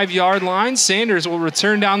 5-yard line. Sanders will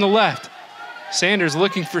return down the left. Sanders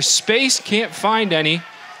looking for space, can't find any,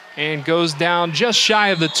 and goes down just shy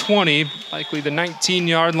of the 20, likely the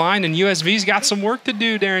 19-yard line. And USV's got some work to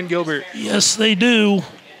do, Darren Gilbert. Yes, they do.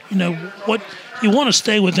 You know, what you want to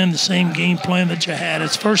stay within the same game plan that you had.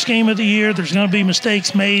 It's first game of the year. There's going to be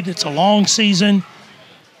mistakes made. It's a long season.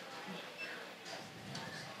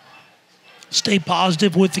 Stay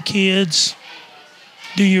positive with the kids.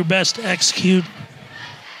 Do your best to execute.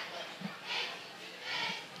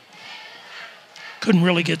 Couldn't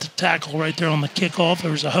really get the tackle right there on the kickoff.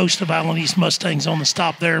 There was a host of Allen East Mustangs on the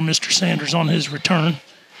stop there. Mr. Sanders on his return.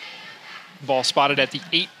 Ball spotted at the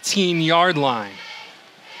 18-yard line.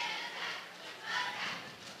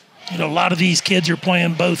 You know, a lot of these kids are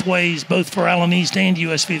playing both ways, both for Allen East and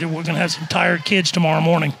USV. We're going to have some tired kids tomorrow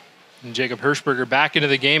morning. And Jacob Hirschberger back into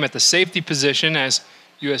the game at the safety position as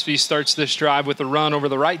USV starts this drive with a run over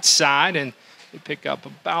the right side, and they pick up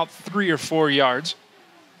about 3 or 4 yards.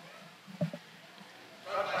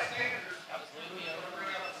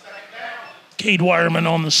 Cade Wireman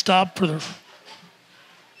on the stop for the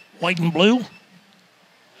white and blue.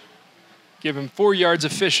 Give him 4 yards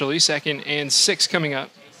officially, 2nd and 6 coming up.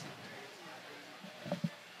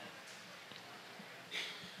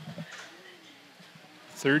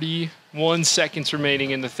 31 seconds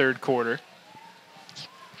remaining in the third quarter.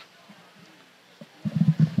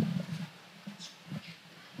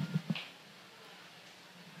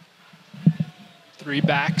 Three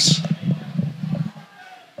backs.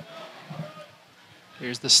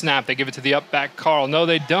 Here's the snap. They give it to the up back Carl. No,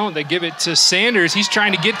 they don't. They give it to Sanders. He's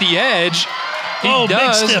trying to get the edge. He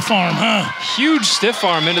does. Big stiff arm, huh? Huge stiff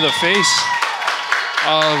arm into the face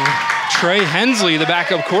of Trey Hensley, the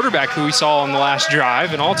backup quarterback who we saw on the last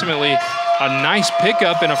drive, and ultimately a nice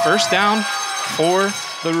pickup and a first down for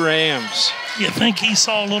the Rams. You think he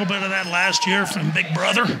saw a little bit of that last year from Big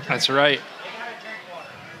Brother? That's right.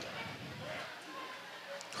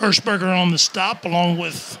 Hirschberger on the stop, along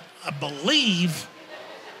with, I believe,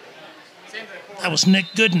 that was Nick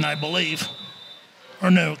Gooden, I believe.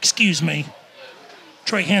 Or no, excuse me,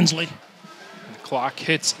 Trey Hensley. The clock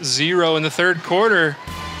hits 0 in the third quarter.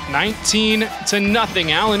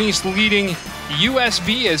 19-0. Allen East leading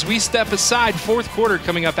USV as we step aside. Fourth quarter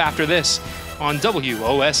coming up after this on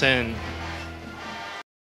WOSN.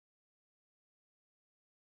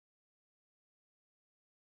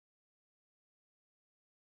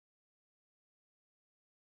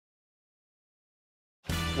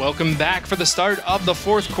 Welcome back for the start of the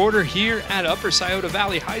fourth quarter here at Upper Scioto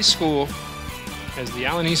Valley High School as the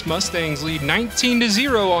Allen East Mustangs lead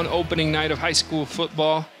 19-0 on opening night of high school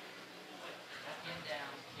football.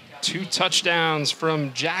 2 touchdowns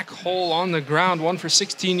from Jack Hull on the ground, one for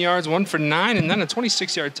 16 yards, one for 9, and then a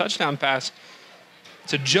 26-yard touchdown pass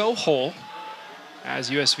to Joe Hull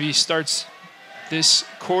as USV starts this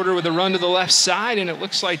quarter with a run to the left side, and it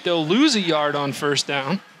looks like they'll lose a yard on first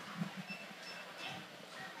down.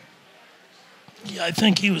 Yeah, I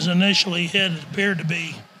think he was initially hit. It appeared to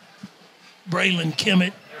be Braylon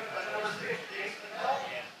Kimmett.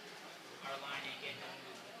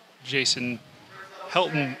 Jason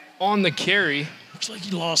Helton on the carry. Looks like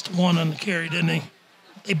he lost one on the carry, didn't he?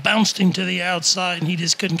 They bounced him to the outside, and he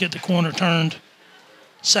just couldn't get the corner turned.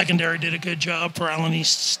 Secondary did a good job for Allen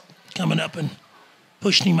East coming up and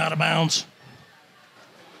pushing him out of bounds.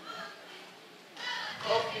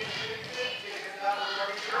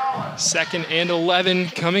 Second and 11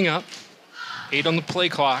 coming up. 8 on the play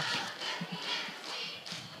clock.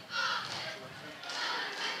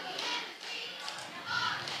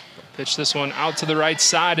 Pitch this one out to the right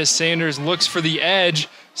side as Sanders looks for the edge.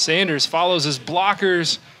 Sanders follows his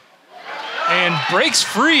blockers and breaks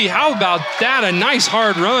free. How about that? A nice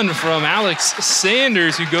hard run from Alex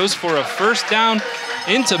Sanders, who goes for a first down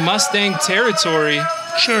into Mustang territory.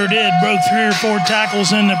 Sure did. Broke 3 or 4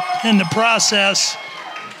 tackles in the process,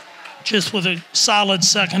 just with a solid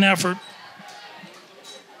second effort.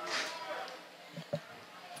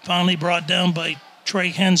 Finally brought down by Trey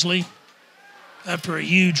Hensley after a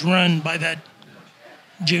huge run by that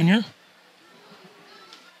junior.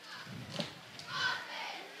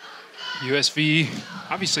 USV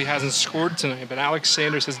obviously hasn't scored tonight, but Alex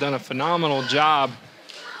Sanders has done a phenomenal job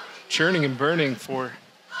churning and burning for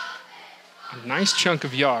a nice chunk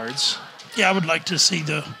of yards. Yeah, I would like to see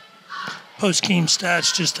the post-game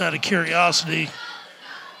stats just out of curiosity.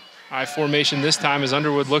 I formation this time as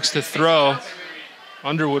Underwood looks to throw.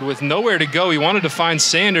 Underwood with nowhere to go. He wanted to find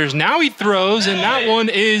Sanders. Now he throws, and that one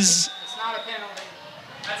is... It's not a penalty.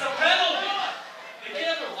 That's a penalty. They can't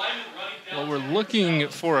have their lineman running down. Well, we're looking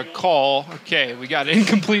for a call. Okay, we got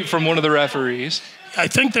incomplete from one of the referees. I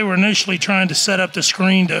think they were initially trying to set up the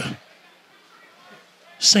screen to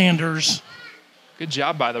Sanders. Good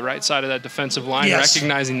job by the right side of that defensive line, Yes.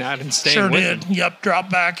 recognizing that and staying Sure with did. him. Yep, dropped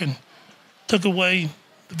back and took away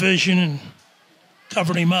the vision and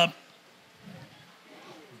covered him up.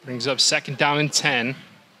 Brings up second down and 10.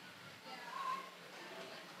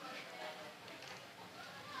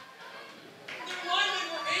 Their linemen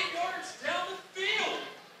were 8 yards down the field.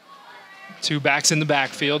 2 backs in the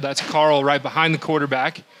backfield. That's Carl right behind the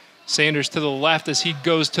quarterback. Sanders to the left as he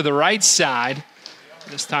goes to the right side.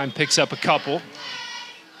 This time picks up a couple. Not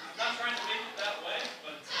trying to make it that way,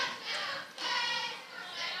 but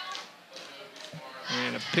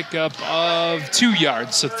And a pickup of 2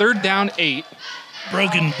 yards. So third down, 8.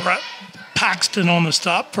 Brogan Paxton on the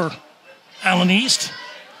stop for Allen East.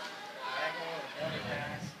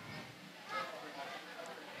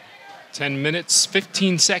 10 minutes,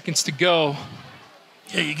 15 seconds to go.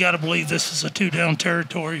 Yeah, you got to believe this is a 2-down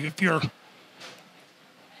territory if you're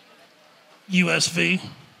USV.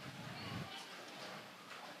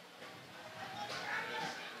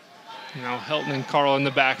 Now Helton and Carl in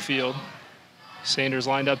the backfield. Sanders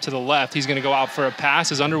lined up to the left. He's going to go out for a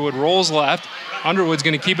pass as Underwood rolls left. Underwood's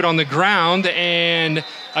going to keep it on the ground, and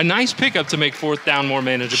a nice pickup to make fourth down more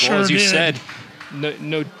manageable. Sure as you did. said,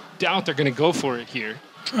 no doubt they're going to go for it here.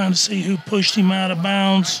 Trying to see who pushed him out of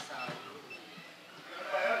bounds.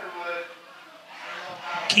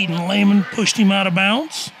 Keaton Lehman pushed him out of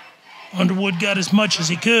bounds. Underwood got as much as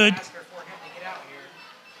he could.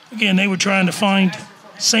 Again, they were trying to find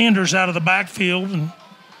Sanders out of the backfield, and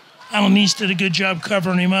Allen East did a good job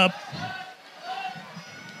covering him up.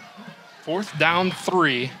 4th down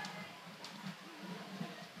 3.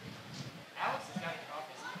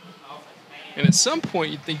 And at some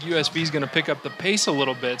point, you'd think USV is going to pick up the pace a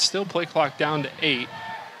little bit. Still play clock down to 8.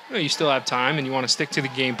 You still have time, and you want to stick to the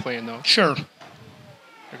game plan, though. Sure.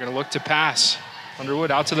 They're going to look to pass.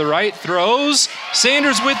 Underwood out to the right, throws.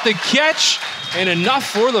 Sanders with the catch, and enough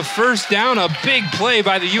for the first down. A big play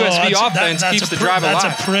by the USV offense keeps the drive alive.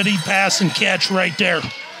 That's a pretty pass and catch right there.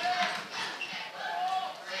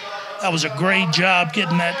 That was a great job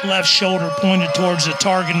getting that left shoulder pointed towards the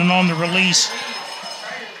target and on the release.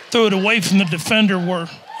 Threw it away from the defender where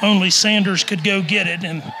only Sanders could go get it,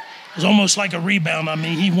 and it was almost like a rebound. I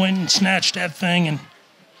mean, he went and snatched that thing and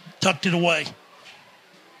tucked it away.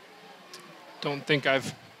 Don't think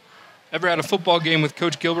I've ever had a football game with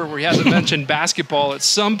Coach Gilbert where he hasn't mentioned basketball at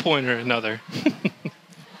some point or another.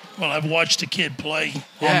 Well, I've watched a kid play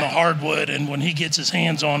on the hardwood, and when he gets his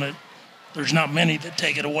hands on it, there's not many that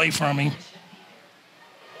take it away from him.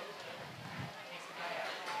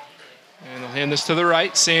 And they'll hand this to the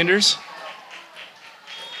right, Sanders.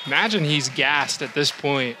 Imagine he's gassed at this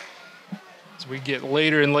point as we get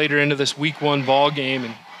later and later into this week 1 ball game.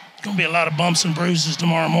 And going to be a lot of bumps and bruises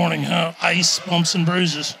tomorrow morning, huh? Ice, bumps and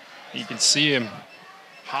bruises. you can see him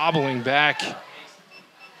hobbling back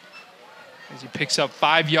as he picks up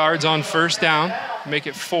 5 yards on first down, make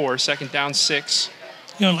it 4, 2nd down 6.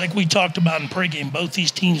 You know, like we talked about in pregame, both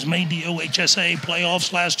these teams made the OHSAA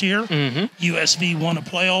playoffs last year. USV won a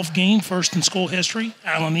playoff game, first in school history.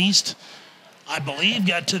 Allen East, I believe,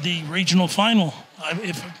 got to the regional final,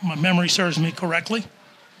 if my memory serves me correctly.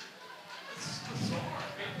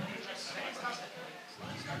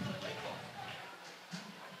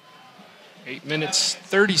 Eight minutes,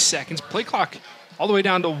 30 seconds. Play clock all the way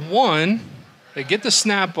down to 1. They get the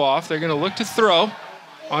snap off. They're going to look to throw.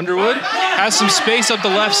 Underwood has some space up the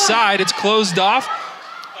left side. It's closed off.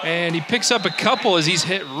 And he picks up a couple as he's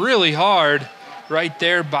hit really hard right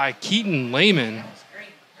there by Keaton Lehman.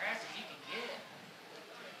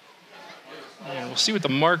 And we'll see what the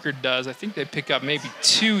marker does. I think they pick up maybe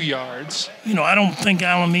 2 yards. You know, I don't think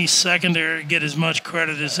Allen East secondary get as much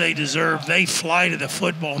credit as they deserve. They fly to the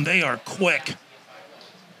football, and they are quick.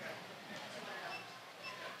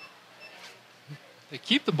 They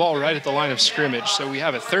keep the ball right at the line of scrimmage, so we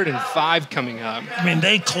have a 3rd and 5 coming up. I mean,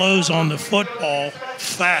 they close on the football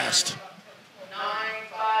fast.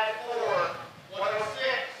 9-5-4, 106,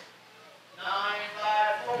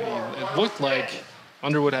 9-5-4. It looked like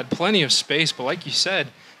Underwood had plenty of space, but like you said,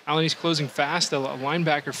 Allen East closing fast, a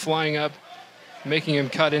linebacker flying up, making him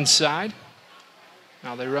cut inside.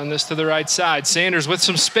 Now they run this to the right side. Sanders with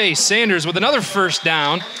some space. Sanders with another first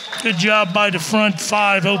down. Good job by the front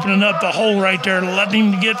 5, opening up the hole right there,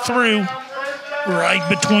 letting him get through right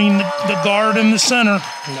between the guard and the center.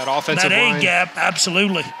 And that offensive line. That A-gap,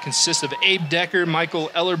 absolutely. Consists of Abe Decker, Michael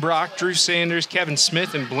Ellerbrock, Drew Sanders, Kevin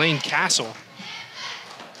Smith, and Blaine Castle.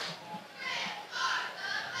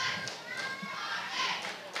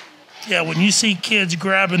 Yeah, when you see kids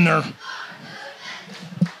grabbing their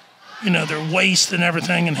waist and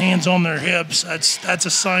everything and hands on their hips, that's a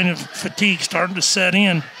sign of fatigue starting to set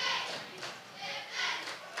in.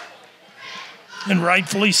 And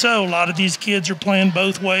rightfully so. A lot of these kids are playing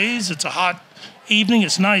both ways. It's a hot evening.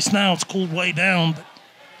 It's nice now. It's cooled way down. But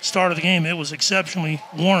start of the game, it was exceptionally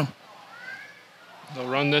warm. They'll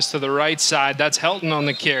run this to the right side. That's Helton on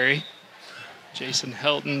the carry. Jason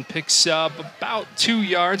Helton picks up about 2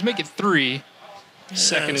 yards, make it 3.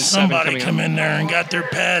 2nd and 7 somebody coming come up. in there and got their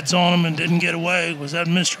pads on them and didn't get away. Was that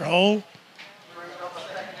Mr. Hole?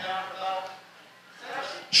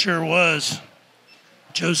 Sure was.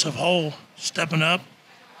 Joseph Hole stepping up,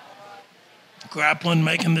 grappling,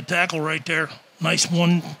 making the tackle right there. Nice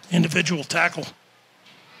one individual tackle.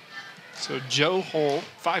 So Joe Hole,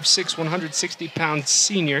 5'6", 160-pound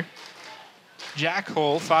senior. Jack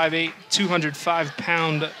Hole, 5'8",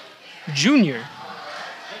 205-pound junior.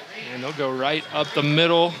 And they'll go right up the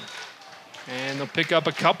middle, and they'll pick up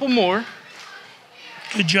a couple more.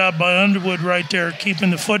 Good job by Underwood right there,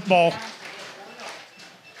 keeping the football.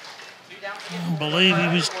 I believe he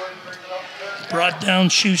was brought down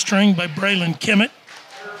shoestring by Braylon Kimmett.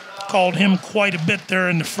 Called him quite a bit there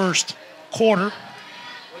in the first quarter.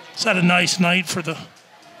 It's had a nice night for the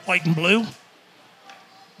white and blue.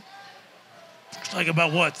 Looks like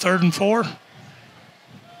about, 3rd and 4?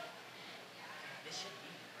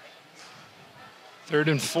 3rd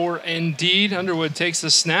and 4 indeed. Underwood takes the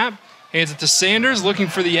snap, hands it to Sanders, looking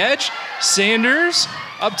for the edge. Sanders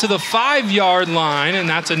up to the 5-yard line, and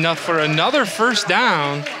that's enough for another first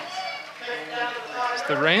down.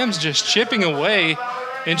 The Rams just chipping away,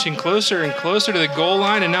 inching closer and closer to the goal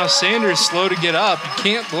line, and now Sanders slow to get up. You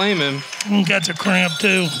can't blame him. Got the cramp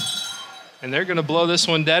too. And they're going to blow this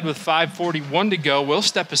one dead with 5:41 to go. We'll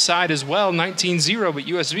step aside as well, 19-0, but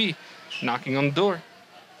USV knocking on the door.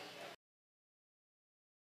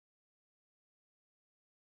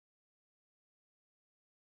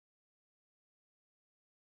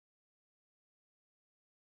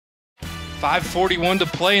 .541 to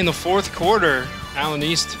play in the 4th quarter. Allen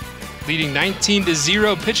East leading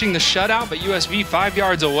 19-0, pitching the shutout, but USV 5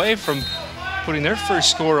 yards away from putting their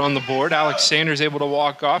first score on the board. Alex Sanders able to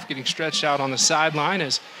walk off, getting stretched out on the sideline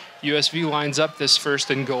as USV lines up this 1st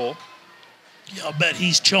and goal. Yeah, I'll bet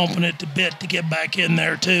he's chomping at the bit to get back in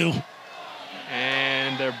there too.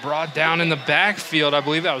 And they're brought down in the backfield. I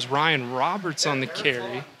believe that was Ryan Roberts on the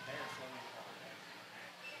carry.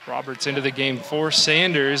 Roberts into the game for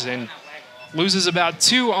Sanders and loses about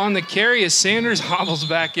 2 on the carry as Sanders hobbles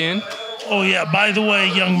back in. Oh, yeah. By the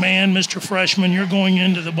way, young man, Mr. Freshman, you're going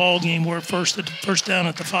into the ball game. We're first down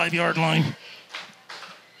at the 5-yard line.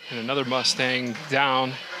 And another Mustang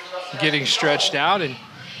down, getting stretched out. And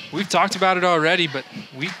we've talked about it already, but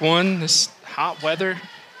week 1, this hot weather,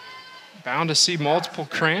 bound to see multiple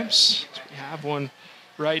cramps. We have one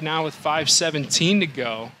right now with 5:17 to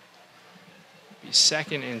go. It'll be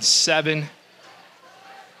 2nd and 7.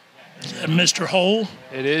 Is that Mr. Hole?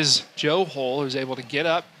 It is Joe Hole who's able to get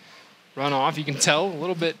up, run off. You can tell a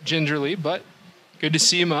little bit gingerly, but good to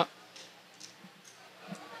see him up.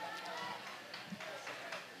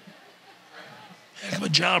 Heck of a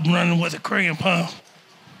job running with a cramp, huh?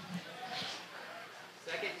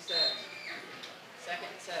 2nd and 7. 2nd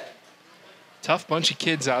and 7. Tough bunch of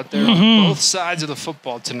kids out there on both sides of the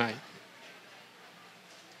football tonight.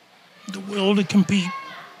 The will to compete.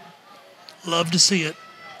 Love to see it.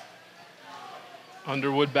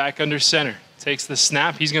 Underwood back under center. Takes the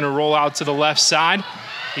snap. He's going to roll out to the left side.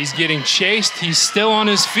 He's getting chased. He's still on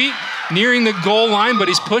his feet, nearing the goal line, but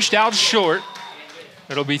he's pushed out short.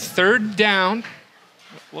 It'll be 3rd down.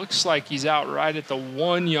 Looks like he's out right at the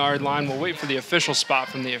 1-yard line. We'll wait for the official spot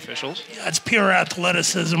from the officials. Yeah, it's pure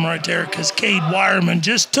athleticism right there because Cade Wireman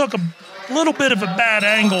just took a little bit of a bad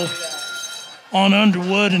angle on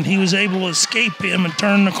Underwood, and he was able to escape him and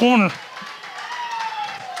turn the corner.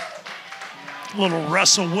 Little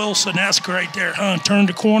Russell Wilson-esque right there, huh? Turned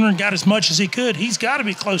the corner and got as much as he could. He's got to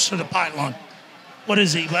be close to the pylon. What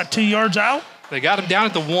is he, about 2 yards out? They got him down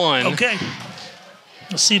at the 1. Okay.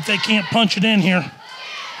 Let's see if they can't punch it in here.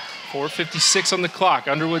 4:56 on the clock.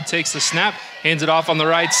 Underwood takes the snap, hands it off on the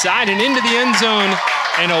right side and into the end zone.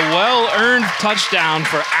 And a well-earned touchdown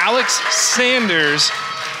for Alex Sanders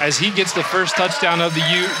as he gets the first touchdown of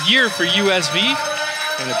the year for USV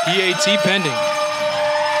and a PAT pending.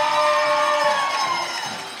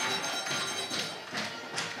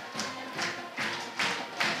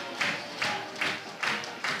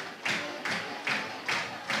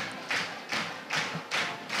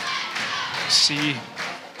 See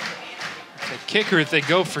the kicker if they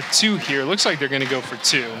go for 2 here. Looks like they're going to go for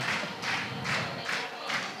 2.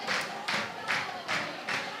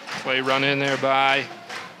 Play run in there by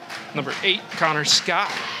number 8, Connor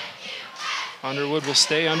Scott. Underwood will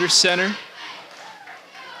stay under center.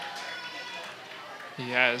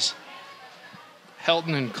 He has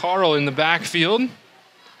Helton and Carl in the backfield. He's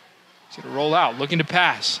going to roll out, looking to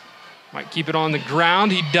pass. Might keep it on the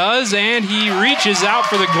ground. He does, and he reaches out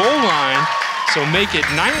for the goal line. So make it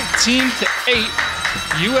 19-8.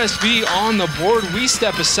 USV on the board. We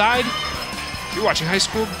step aside. You're watching high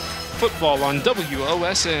school football on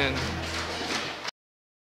WOSN.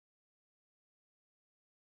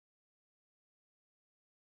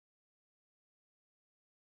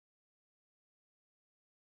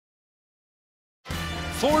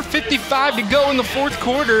 .455 to go in the 4th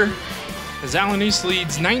quarter as Allen East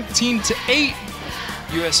leads 19-8.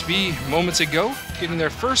 USV moments ago getting their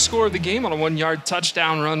first score of the game on a 1-yard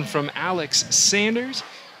touchdown run from Alex Sanders.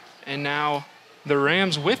 And now the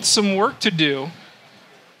Rams with some work to do.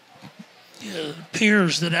 Yeah, it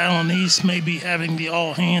appears that Allen East may be having the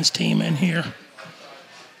all-hands team in here.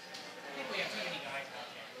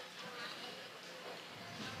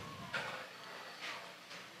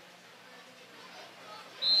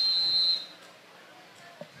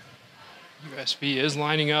 USV is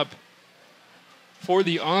lining up for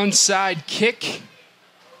the onside kick.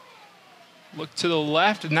 Look to the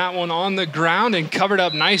left, and that one on the ground and covered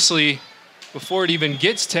up nicely before it even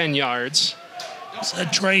gets 10 yards. Is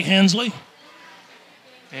that Trey Hensley?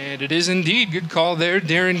 And it is indeed good call there,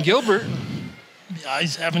 Darren Gilbert. The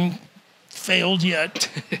eyes haven't failed yet.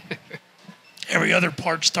 Every other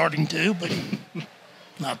part starting to, but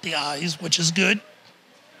not the eyes, which is good.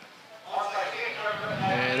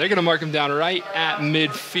 And they're going to mark him down right at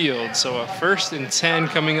midfield. So a 1st and 10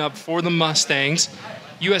 coming up for the Mustangs.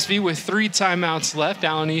 USV with 3 timeouts left.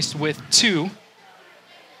 Allen East with 2.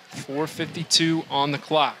 4:52 on the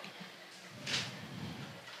clock.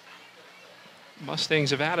 Mustangs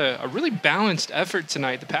have had a really balanced effort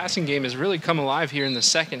tonight. The passing game has really come alive here in the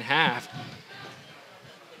second half.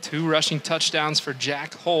 2 rushing touchdowns for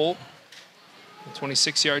Jack Hull. A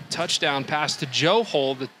 26-yard touchdown pass to Joe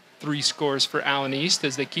Hull. The 3 scores for Allen East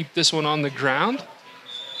as they keep this one on the ground.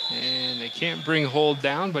 And they can't bring Hull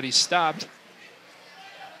down, but he's stopped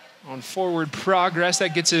on forward progress.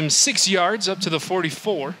 That gets him 6 yards up to the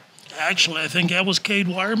 44. Actually, I think that was Cade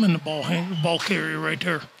Wireman, the ball carrier right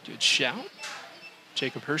there. Good shout.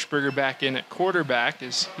 Jacob Hirschberger back in at quarterback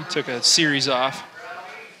as he took a series off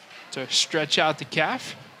to stretch out the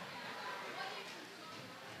calf.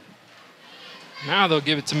 Now they'll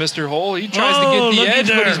give it to Mr. Hull. He tries to get the edge,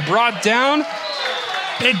 but he's brought down.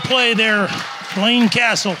 Big play there, Lane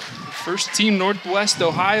Castle. First team Northwest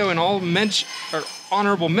Ohio and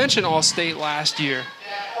honorable mention All-State last year.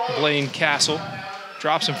 Blaine Castle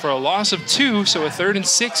drops him for a loss of 2, so a 3rd and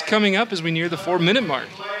 6 coming up as we near the 4-minute mark.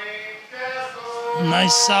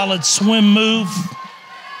 Nice solid swim move.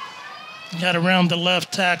 Got around the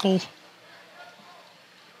left tackle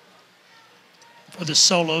for the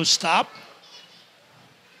solo stop.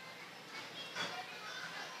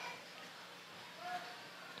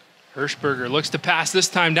 Hirschberger looks to pass this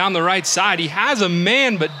time down the right side. He has a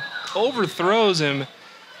man, but overthrows him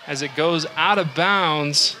as it goes out of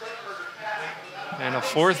bounds. And a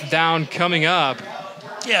 4th down coming up.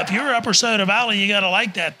 Yeah, if you're Upper Soda Valley, you got to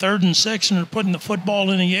like that 3rd and 6, and they're putting the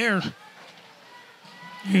football in the air.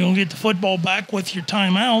 You're going to get the football back with your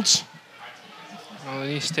timeouts. Well,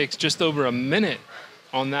 East takes just over a minute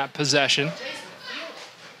on that possession.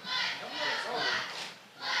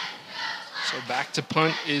 So back to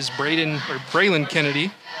punt is Braylon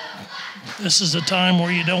Kennedy. This is a time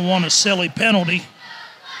where you don't want a silly penalty.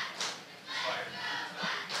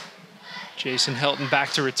 Jason Helton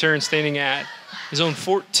back to return, standing at his own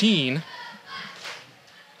 14. And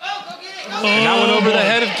that went over the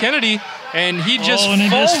head of Kennedy, and he just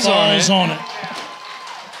falls on it.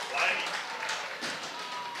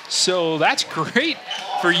 So that's great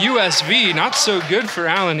for USV, not so good for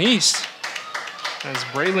Allen East. As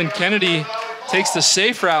Braylon Kennedy takes the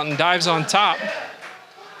safe route and dives on top.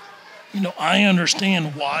 You know, I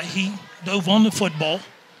understand why he dove on the football.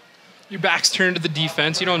 Your back's turned to the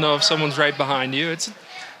defense. You don't know if someone's right behind you. It's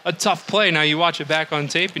a tough play. Now you watch it back on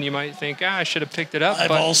tape and you might think, I should have picked it up.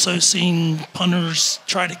 I've also seen punters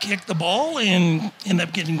try to kick the ball and end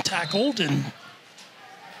up getting tackled, and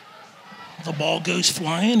the ball goes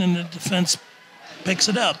flying and the defense picks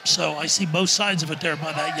it up. So I see both sides of it there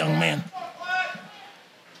by that young man.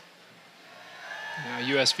 Now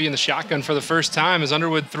USV in the shotgun for the first time as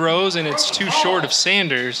Underwood throws, and it's too short of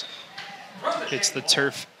Sanders. Hits the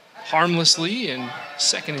turf harmlessly, and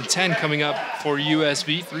 2nd and 10 coming up for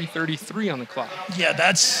USV, 3:33 on the clock. Yeah,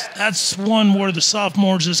 that's one where the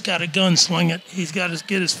sophomore's just got to gunsling it. He's got to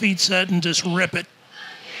get his feet set and just rip it.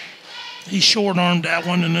 He short-armed that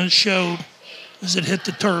one, and it showed as it hit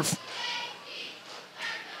the turf.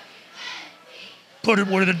 Put it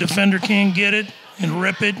where the defender can't get it and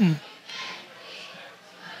rip it, and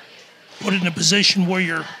put it in a position where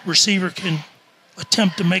your receiver can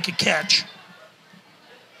attempt to make a catch.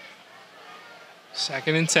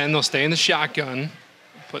 2nd and 10, they'll stay in the shotgun.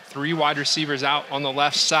 Put 3 wide receivers out on the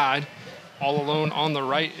left side. All alone on the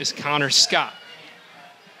right is Connor Scott.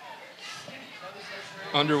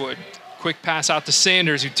 Underwood, quick pass out to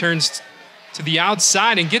Sanders, who turns to the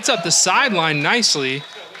outside and gets up the sideline nicely.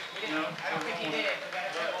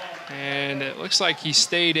 And it looks like he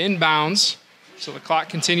stayed inbounds, so the clock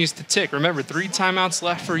continues to tick. Remember, 3 timeouts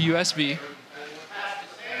left for USV.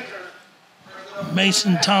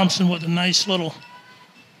 Mason Thompson with a nice little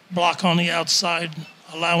block on the outside,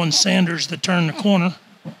 allowing Sanders to turn the corner.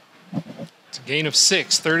 It's a gain of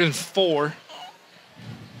 6, 3rd and 4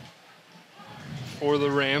 for the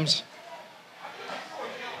Rams.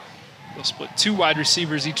 They'll split 2 wide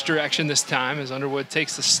receivers each direction this time as Underwood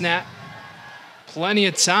takes the snap. Plenty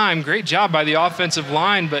of time. Great job by the offensive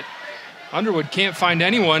line, but Underwood can't find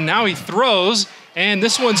anyone. Now he throws, and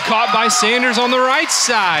this one's caught by Sanders on the right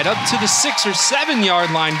side. Up to the 6 or 7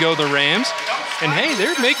 yard line go the Rams. And hey,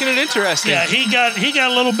 they're making it interesting. Yeah, he got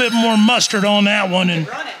a little bit more mustard on that one. And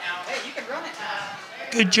Run it now. Hey, you can run it now.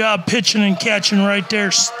 Good job pitching and catching right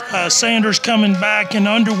there. Sanders coming back and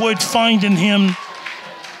Underwood finding him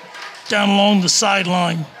down along the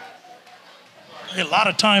sideline. A lot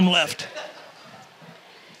of time left.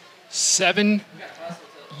 7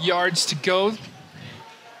 yards to go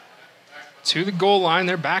to the goal line.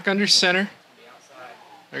 They're back under center.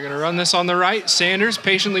 They're going to run this on the right. Sanders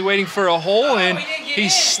patiently waiting for a hole, and he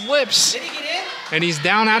slips. And he's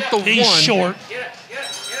down at the 1. He's short.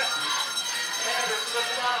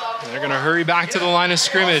 They're going to hurry back to the line of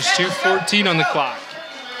scrimmage. 2:14 on the clock.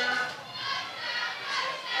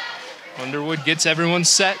 Underwood gets everyone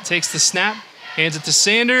set, takes the snap, hands it to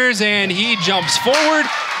Sanders, and he jumps forward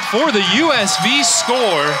for the USV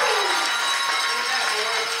score.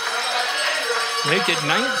 Make it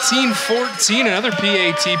 19-14, another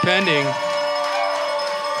PAT pending.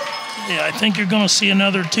 Yeah, I think you're going to see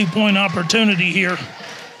another 2-point opportunity here.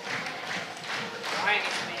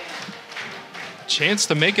 Chance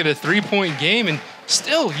to make it a 3-point game, and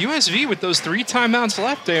still USV with those 3 timeouts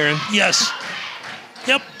left, Aaron. Yes.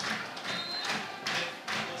 Yep.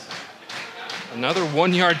 Another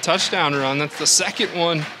 1-yard touchdown run. That's the second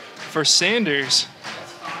one for Sanders.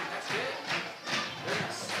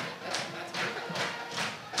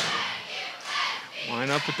 Line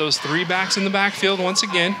up with those 3 backs in the backfield once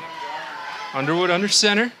again. Underwood under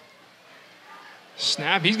center.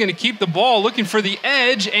 Snap, he's going to keep the ball, looking for the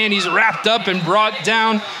edge, and he's wrapped up and brought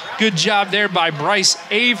down. Good job there by Bryce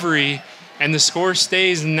Avery. And the score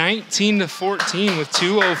stays 19-14 with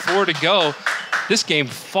 2:04 to go. This game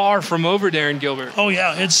far from over, Darren Gilbert. Oh,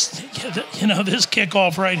 yeah. It's, this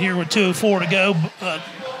kickoff right here with 2:04 to go,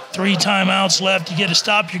 3 timeouts left. You get a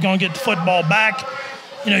stop, you're going to get the football back.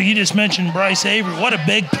 You just mentioned Bryce Avery. What a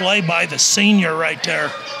big play by the senior right there.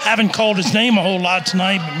 Haven't called his name a whole lot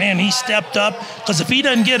tonight, but, man, he stepped up. Because if he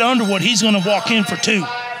doesn't get Underwood, he's going to walk in for 2.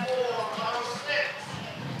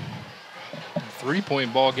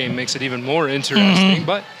 3-point ball game makes it even more interesting,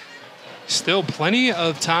 but still plenty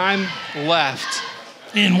of time left.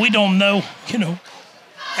 And we don't know,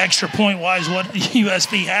 extra point-wise what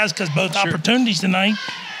USV has because both opportunities tonight,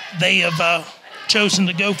 they have chosen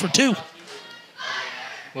to go for 2.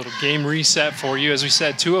 Little game reset for you. As we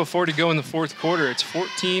said, 2:04 to go in the fourth quarter. It's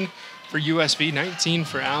 14 for USV, 19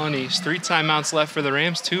 for Allen East. 3 timeouts left for the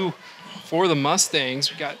Rams, 2 for the Mustangs.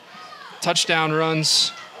 We got touchdown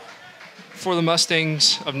runs for the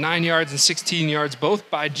Mustangs of 9 yards and 16 yards, both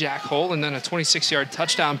by Jack Hull, and then a 26-yard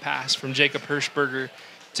touchdown pass from Jacob Hirschberger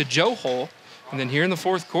to Joe Hull. And then here in the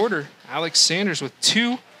fourth quarter, Alex Sanders with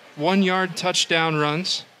 2 one-yard touchdown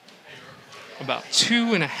runs, about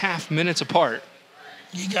 2.5 minutes apart.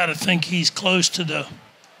 You got to think he's close to the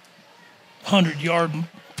 100-yard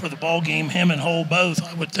for the ball game, him and Hull both,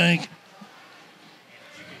 I would think.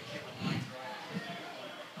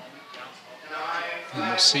 And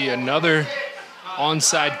we'll see another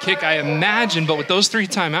onside kick, I imagine, but with those 3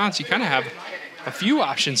 timeouts, you kind of have a few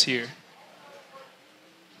options here.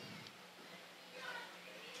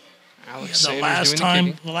 Alex Sanders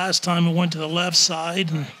doing the last time it went to the left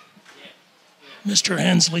side, and Mr.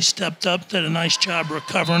 Hensley stepped up, did a nice job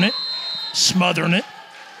recovering it, smothering it.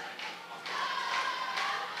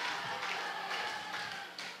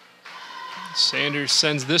 Sanders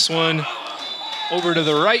sends this one over to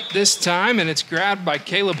the right this time, and it's grabbed by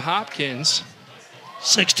Caleb Hopkins.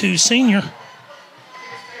 6'2" senior.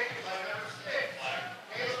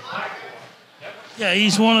 Yeah,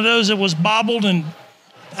 he's one of those that was bobbled, and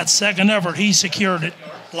that second effort, he secured it,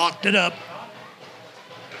 locked it up.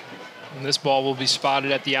 And this ball will be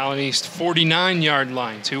spotted at the Allen East 49-yard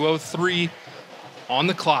line. 2:03 on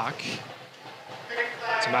the clock.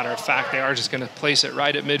 As a matter of fact, they are just going to place it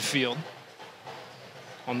right at midfield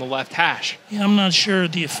on the left hash. Yeah, I'm not sure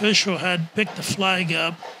the official had picked the flag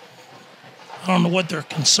up. I don't know what their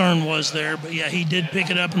concern was there, but yeah, he did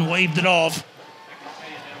pick it up and waved it off.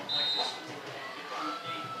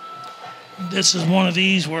 This is one of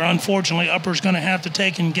these where, unfortunately, Upper's going to have to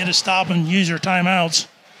take and get a stop and use their timeouts.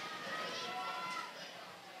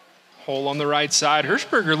 Hole on the right side.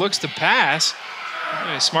 Hirschberger looks to pass.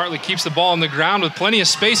 He smartly keeps the ball on the ground with plenty of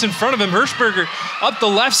space in front of him. Hirschberger up the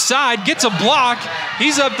left side, gets a block.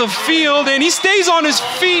 He's up the field, and he stays on his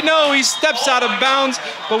feet. No, he steps out of bounds,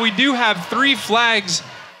 but we do have 3 flags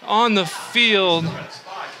on the field.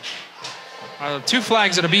 2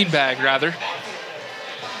 flags and a beanbag, rather.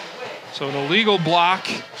 So an illegal block.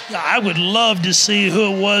 Yeah, I would love to see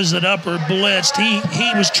who it was that Upper blitzed.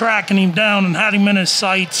 He was tracking him down and had him in his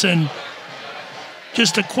sights, and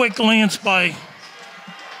just a quick glance by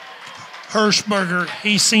Hirschberger.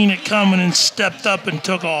 He seen it coming and stepped up and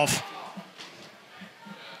took off.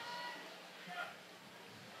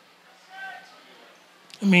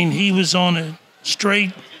 I mean, he was on a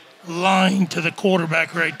straight line to the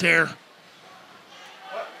quarterback right there.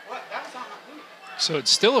 So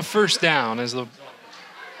it's still a first down as the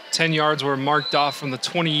 10 yards were marked off from the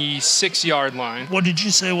 26-yard line. What did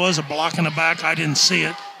you say it was, a block in the back? I didn't see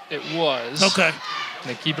it. It was. Okay.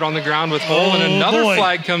 They keep it on the ground with Hull, and another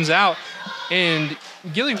flag comes out. And,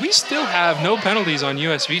 Gilly, we still have no penalties on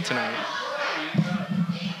USV tonight.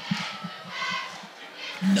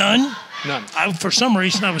 None? None. For some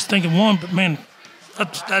reason, I was thinking one, but, man,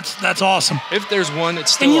 that's awesome. If there's one,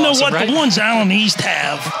 it's still awesome. And you know awesome, what? right? The ones Allen East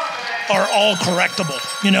have are all correctable.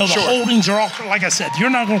 You know, the holdings are all, like I said, you're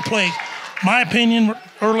not going to play, my opinion,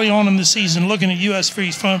 early on in the season, looking at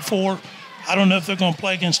USV's front four, I don't know if they're going to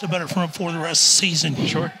play against a better front four the rest of the season.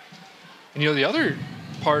 Sure. And, you know, the other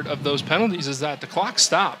part of those penalties is that the clock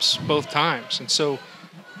stops both times. And so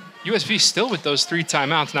USV still with those 3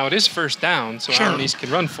 timeouts. Now, it is first down, so Allen East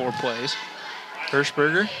can run 4 plays.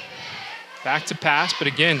 Hirschberger back to pass, but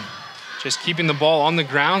again, just keeping the ball on the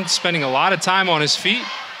ground, spending a lot of time on his feet,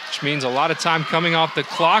 which means a lot of time coming off the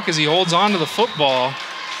clock as he holds on to the football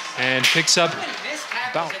and picks up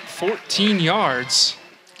about 14 yards.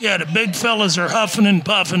 Yeah, the big fellas are huffing and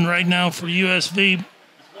puffing right now for USV.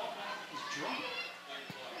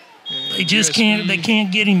 They just can't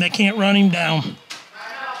get him. They can't run him down.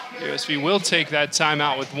 USV will take that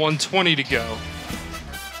timeout with 1:20 to go.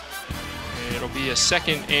 And it'll be a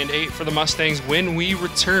 2nd and 8 for the Mustangs when we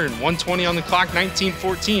return. 1:20 on the clock,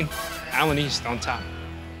 19-14. Allen East on top.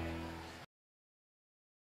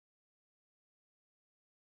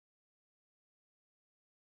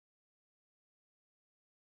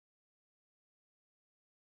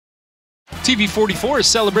 TV44 is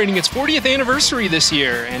celebrating its 40th anniversary this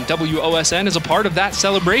year, and WOSN is a part of that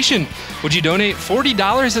celebration. Would you donate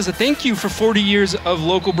 $40 as a thank you for 40 years of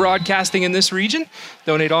local broadcasting in this region?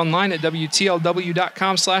 Donate online at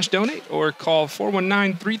WTLW.com/donate or call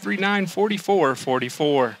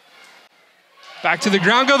 419-339-4444. Back to the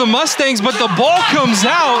ground go the Mustangs, but the ball comes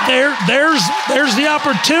out. There's the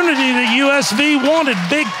opportunity that USV wanted.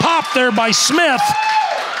 Big pop there by Smith.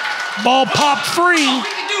 Ball popped free.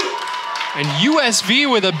 And USV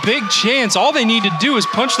with a big chance. All they need to do is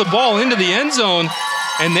punch the ball into the end zone,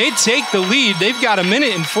 and they take the lead. They've got 1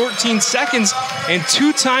 minute and 14 seconds and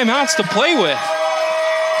 2 timeouts to play with.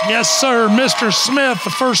 Yes, sir. Mr. Smith, the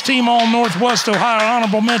first team All-Northwest Ohio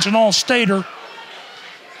honorable mention All-Stater,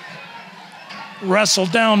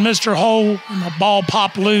 wrestled down Mr. Hull, and the ball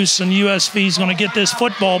popped loose, and USV is going to get this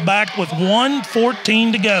football back with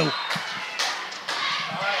 1:14 to go.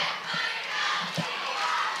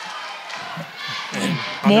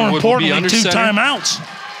 More importantly, 2 timeouts.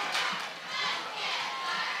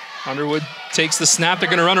 Underwood takes the snap. They're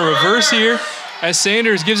going to run a reverse here as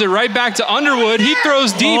Sanders gives it right back to Underwood. He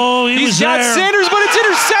throws deep. He's got Sanders, but it's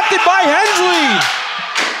intercepted by Hensley.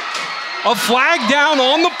 A flag down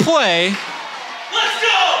on the play. Let's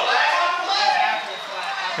go!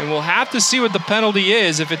 And we'll have to see what the penalty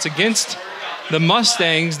is. If it's against the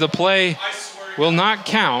Mustangs, the play will not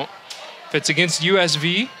count. If it's against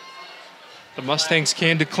USV, the Mustangs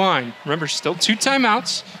can decline. Remember, still 2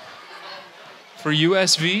 timeouts for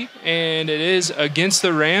USV, and it is against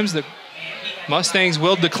the Rams. The Mustangs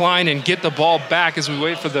will decline and get the ball back as we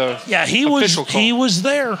wait for the official call. He was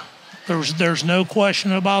there. There's no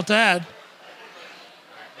question about that.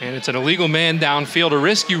 And it's an illegal man downfield, a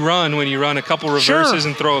risk you run when you run a couple reverses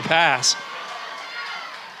and throw a pass.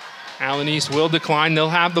 Allen East will decline. They'll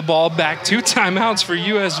have the ball back. 2 timeouts for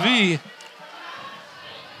USV.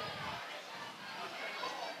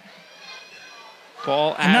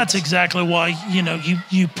 And that's exactly why,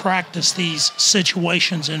 you practice these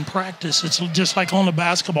situations in practice. It's just like on the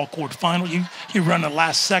basketball court. Finally, you run the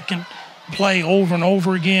last second play over and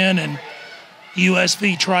over again, and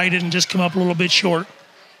USV tried it and just come up a little bit short.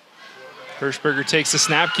 Hirschberger takes the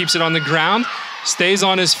snap, keeps it on the ground, stays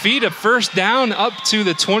on his feet. A first down up to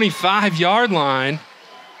the 25-yard line.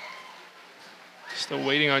 Still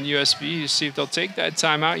waiting on USV to see if they'll take that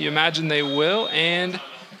timeout. You imagine they will, and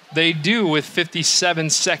they do with 57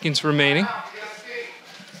 seconds remaining.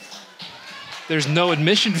 There's no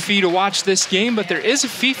admission fee to watch this game, but there is a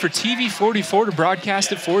fee for TV44 to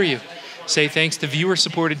broadcast it for you. Say thanks to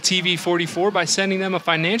viewer-supported TV44 by sending them a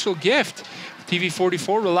financial gift.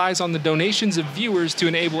 TV44 relies on the donations of viewers to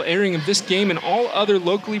enable airing of this game and all other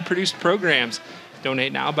locally produced programs.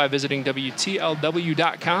 Donate now by visiting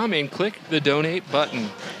WTLW.com and click the donate button.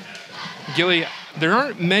 Gilly, there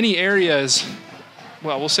aren't many areas,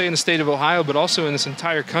 well, we'll say in the state of Ohio, but also in this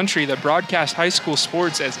entire country, that broadcast high school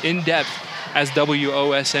sports as in-depth as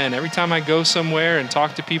WOSN. Every time I go somewhere and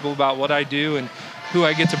talk to people about what I do and who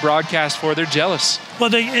I get to broadcast for. They're jealous.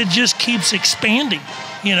 Well, it just keeps expanding.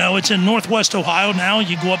 You know, it's in Northwest Ohio now.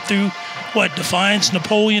 You go up through, Defiance,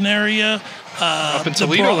 Napoleon area. Up in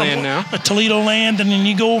Toledo land now. Toledo land, and then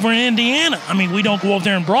you go over in Indiana. I mean, we don't go over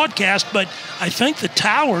there and broadcast, but I think the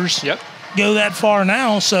towers go that far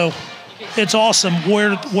now, so it's awesome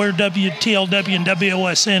where WTLW and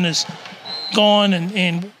WOSN is gone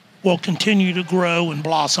and will continue to grow and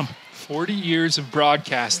blossom. 40 years of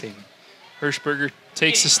broadcasting. Hirschberger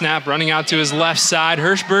takes the snap, running out to his left side.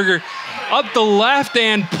 Hirschberger up the left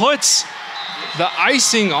and puts the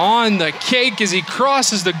icing on the cake as he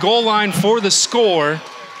crosses the goal line for the score.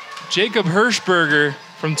 Jacob Hirschberger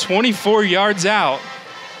from 24 yards out.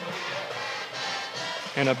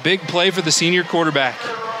 And a big play for the senior quarterback.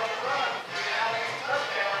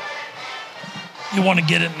 You want to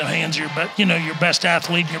get it in the hands of your best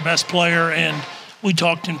athlete, your best player, and we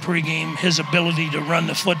talked in pregame his ability to run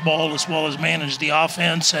the football as well as manage the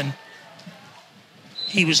offense, and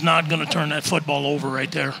he was not going to turn that football over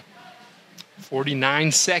right there.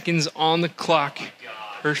 49 seconds on the clock.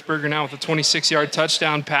 Hirschberger now with a 26-yard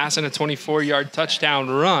touchdown pass and a 24-yard touchdown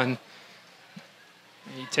run.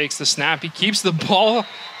 He takes the snap. He keeps the ball,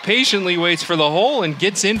 patiently waits for the hole, and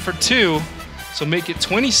gets in for 2. So make it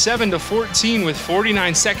 27-14 with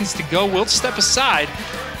 49 seconds to go. We'll step aside.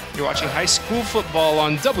 You're watching high school football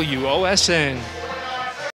on WOSN.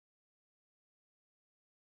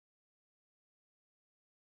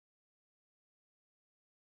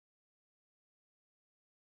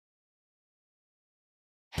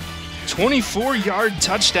 "24-yard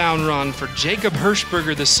touchdown run for Jacob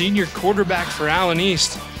Hirschberger, the senior quarterback for Allen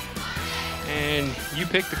East." And you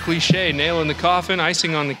picked the cliche, nail in the coffin,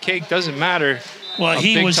 icing on the cake, doesn't matter. Well,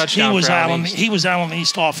 he was Allen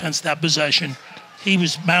East offense that possession. He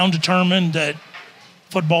was bound determined that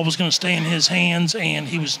football was going to stay in his hands, and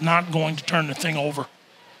he was not going to turn the thing over.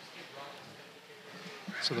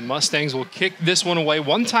 So the Mustangs will kick this one away.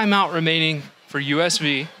 1 timeout remaining for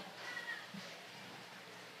USV.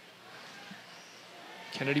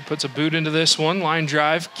 Kennedy puts a boot into this one. Line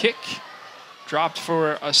drive, kick. Dropped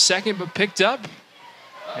for a second, but picked up.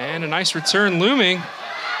 And a nice return looming.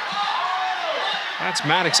 That's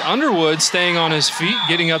Maddox Underwood staying on his feet,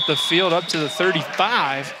 getting up the field up to the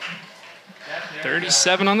 35.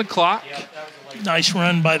 37 on the clock. Nice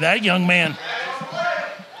run by that young man.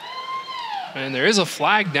 And there is a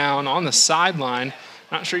flag down on the sideline.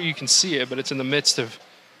 Not sure you can see it, but it's in the midst of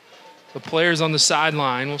the players on the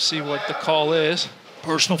sideline. We'll see what the call is.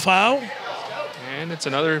 Personal foul. And it's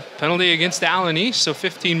another penalty against Allen East, so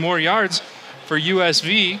 15 more yards for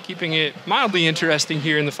USV, keeping it mildly interesting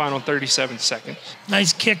here in the final 37 seconds.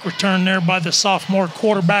 Nice kick return there by the sophomore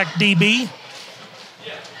quarterback, DB.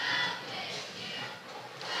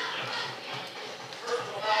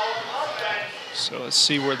 So let's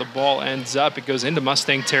see where the ball ends up. It goes into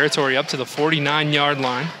Mustang territory up to the 49-yard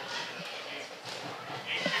line.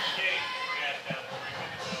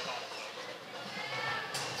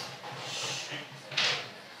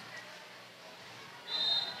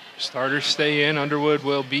 Starters stay in. Underwood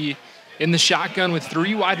will be in the shotgun with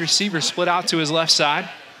 3 wide receivers split out to his left side.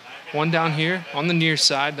 1 down here on the near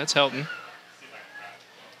side. That's Helton.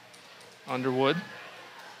 Underwood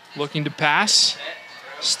looking to pass.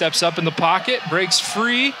 Steps up in the pocket. Breaks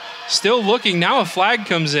free. Still looking. Now a flag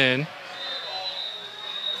comes in.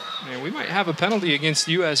 Man, we might have a penalty against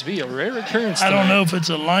USV. A rare occurrence tonight. I don't know if it's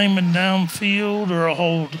a lineman downfield or a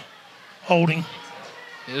holding.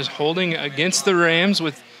 It is holding against the Rams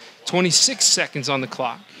with 26 seconds on the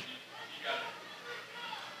clock.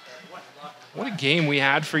 What a game we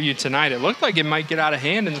had for you tonight. It looked like it might get out of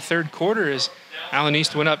hand in the third quarter as Allen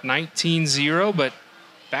East went up 19-0, but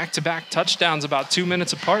back-to-back touchdowns about 2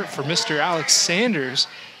 minutes apart for Mr. Alex Sanders.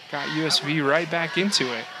 Got USV right back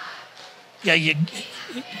into it. Yeah,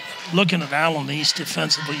 looking at Allen East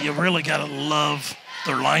defensively, you really got to love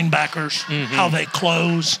their linebackers, how they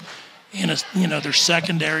close. Their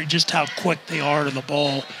secondary, just how quick they are to the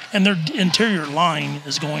ball. And their interior line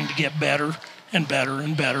is going to get better and better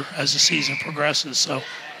and better as the season progresses. So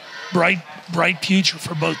bright future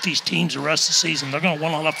for both these teams the rest of the season. They're going to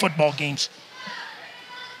win a lot of football games.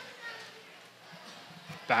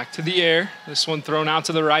 Back to the air. This one thrown out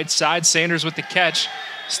to the right side. Sanders with the catch.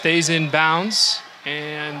 Stays in bounds.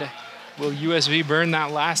 And will USV burn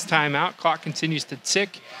that last time out? Clock continues to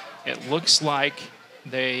tick. It looks like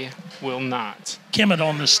they will not. Kimmett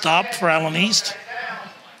on the stop for Allen East.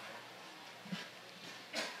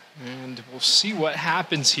 And we'll see what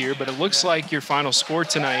happens here, but it looks like your final score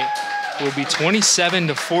tonight will be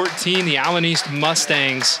 27-14. The Allen East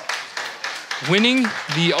Mustangs winning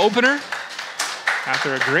the opener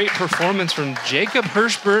after a great performance from Jacob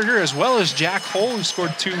Hirschberger as well as Jack Hole, who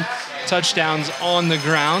scored 2 touchdowns on the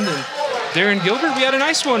ground. And Darren Gilbert, we had a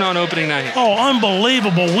nice one on opening night. Oh,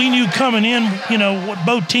 unbelievable. We knew coming in, what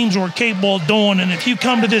both teams were capable of doing. And if you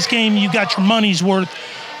come to this game, you got your money's worth.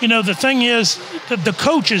 The thing is, the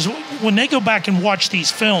coaches, when they go back and watch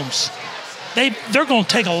these films, they're going to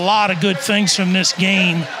take a lot of good things from this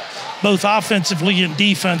game, both offensively and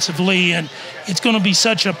defensively. And it's going to be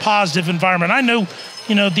such a positive environment. I know,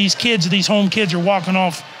 these home kids are walking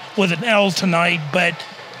off with an L tonight, but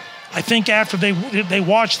I think after they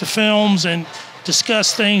watch the films and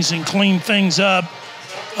discuss things and clean things up,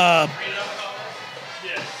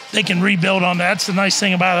 they can rebuild on that. That's the nice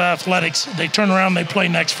thing about athletics. They turn around, they play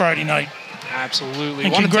next Friday night. Absolutely.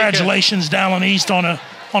 And congratulations, Dallin East, on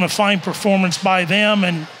a fine performance by them,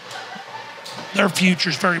 and their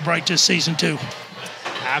future's very bright this season too.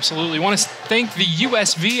 Absolutely. Want to thank the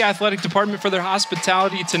USV Athletic Department for their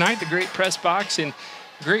hospitality tonight, the great press box and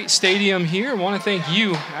great stadium here. Want to thank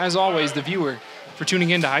you, as always, the viewer, for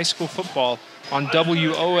tuning in to high school football on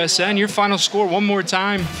WOSN. Your final score one more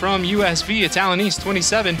time from USV. It's Allen East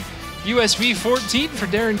 27, USV 14. For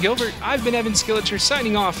Darren Gilbert, I've been Evan Skillitcher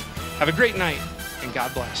signing off. Have a great night, and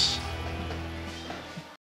God bless.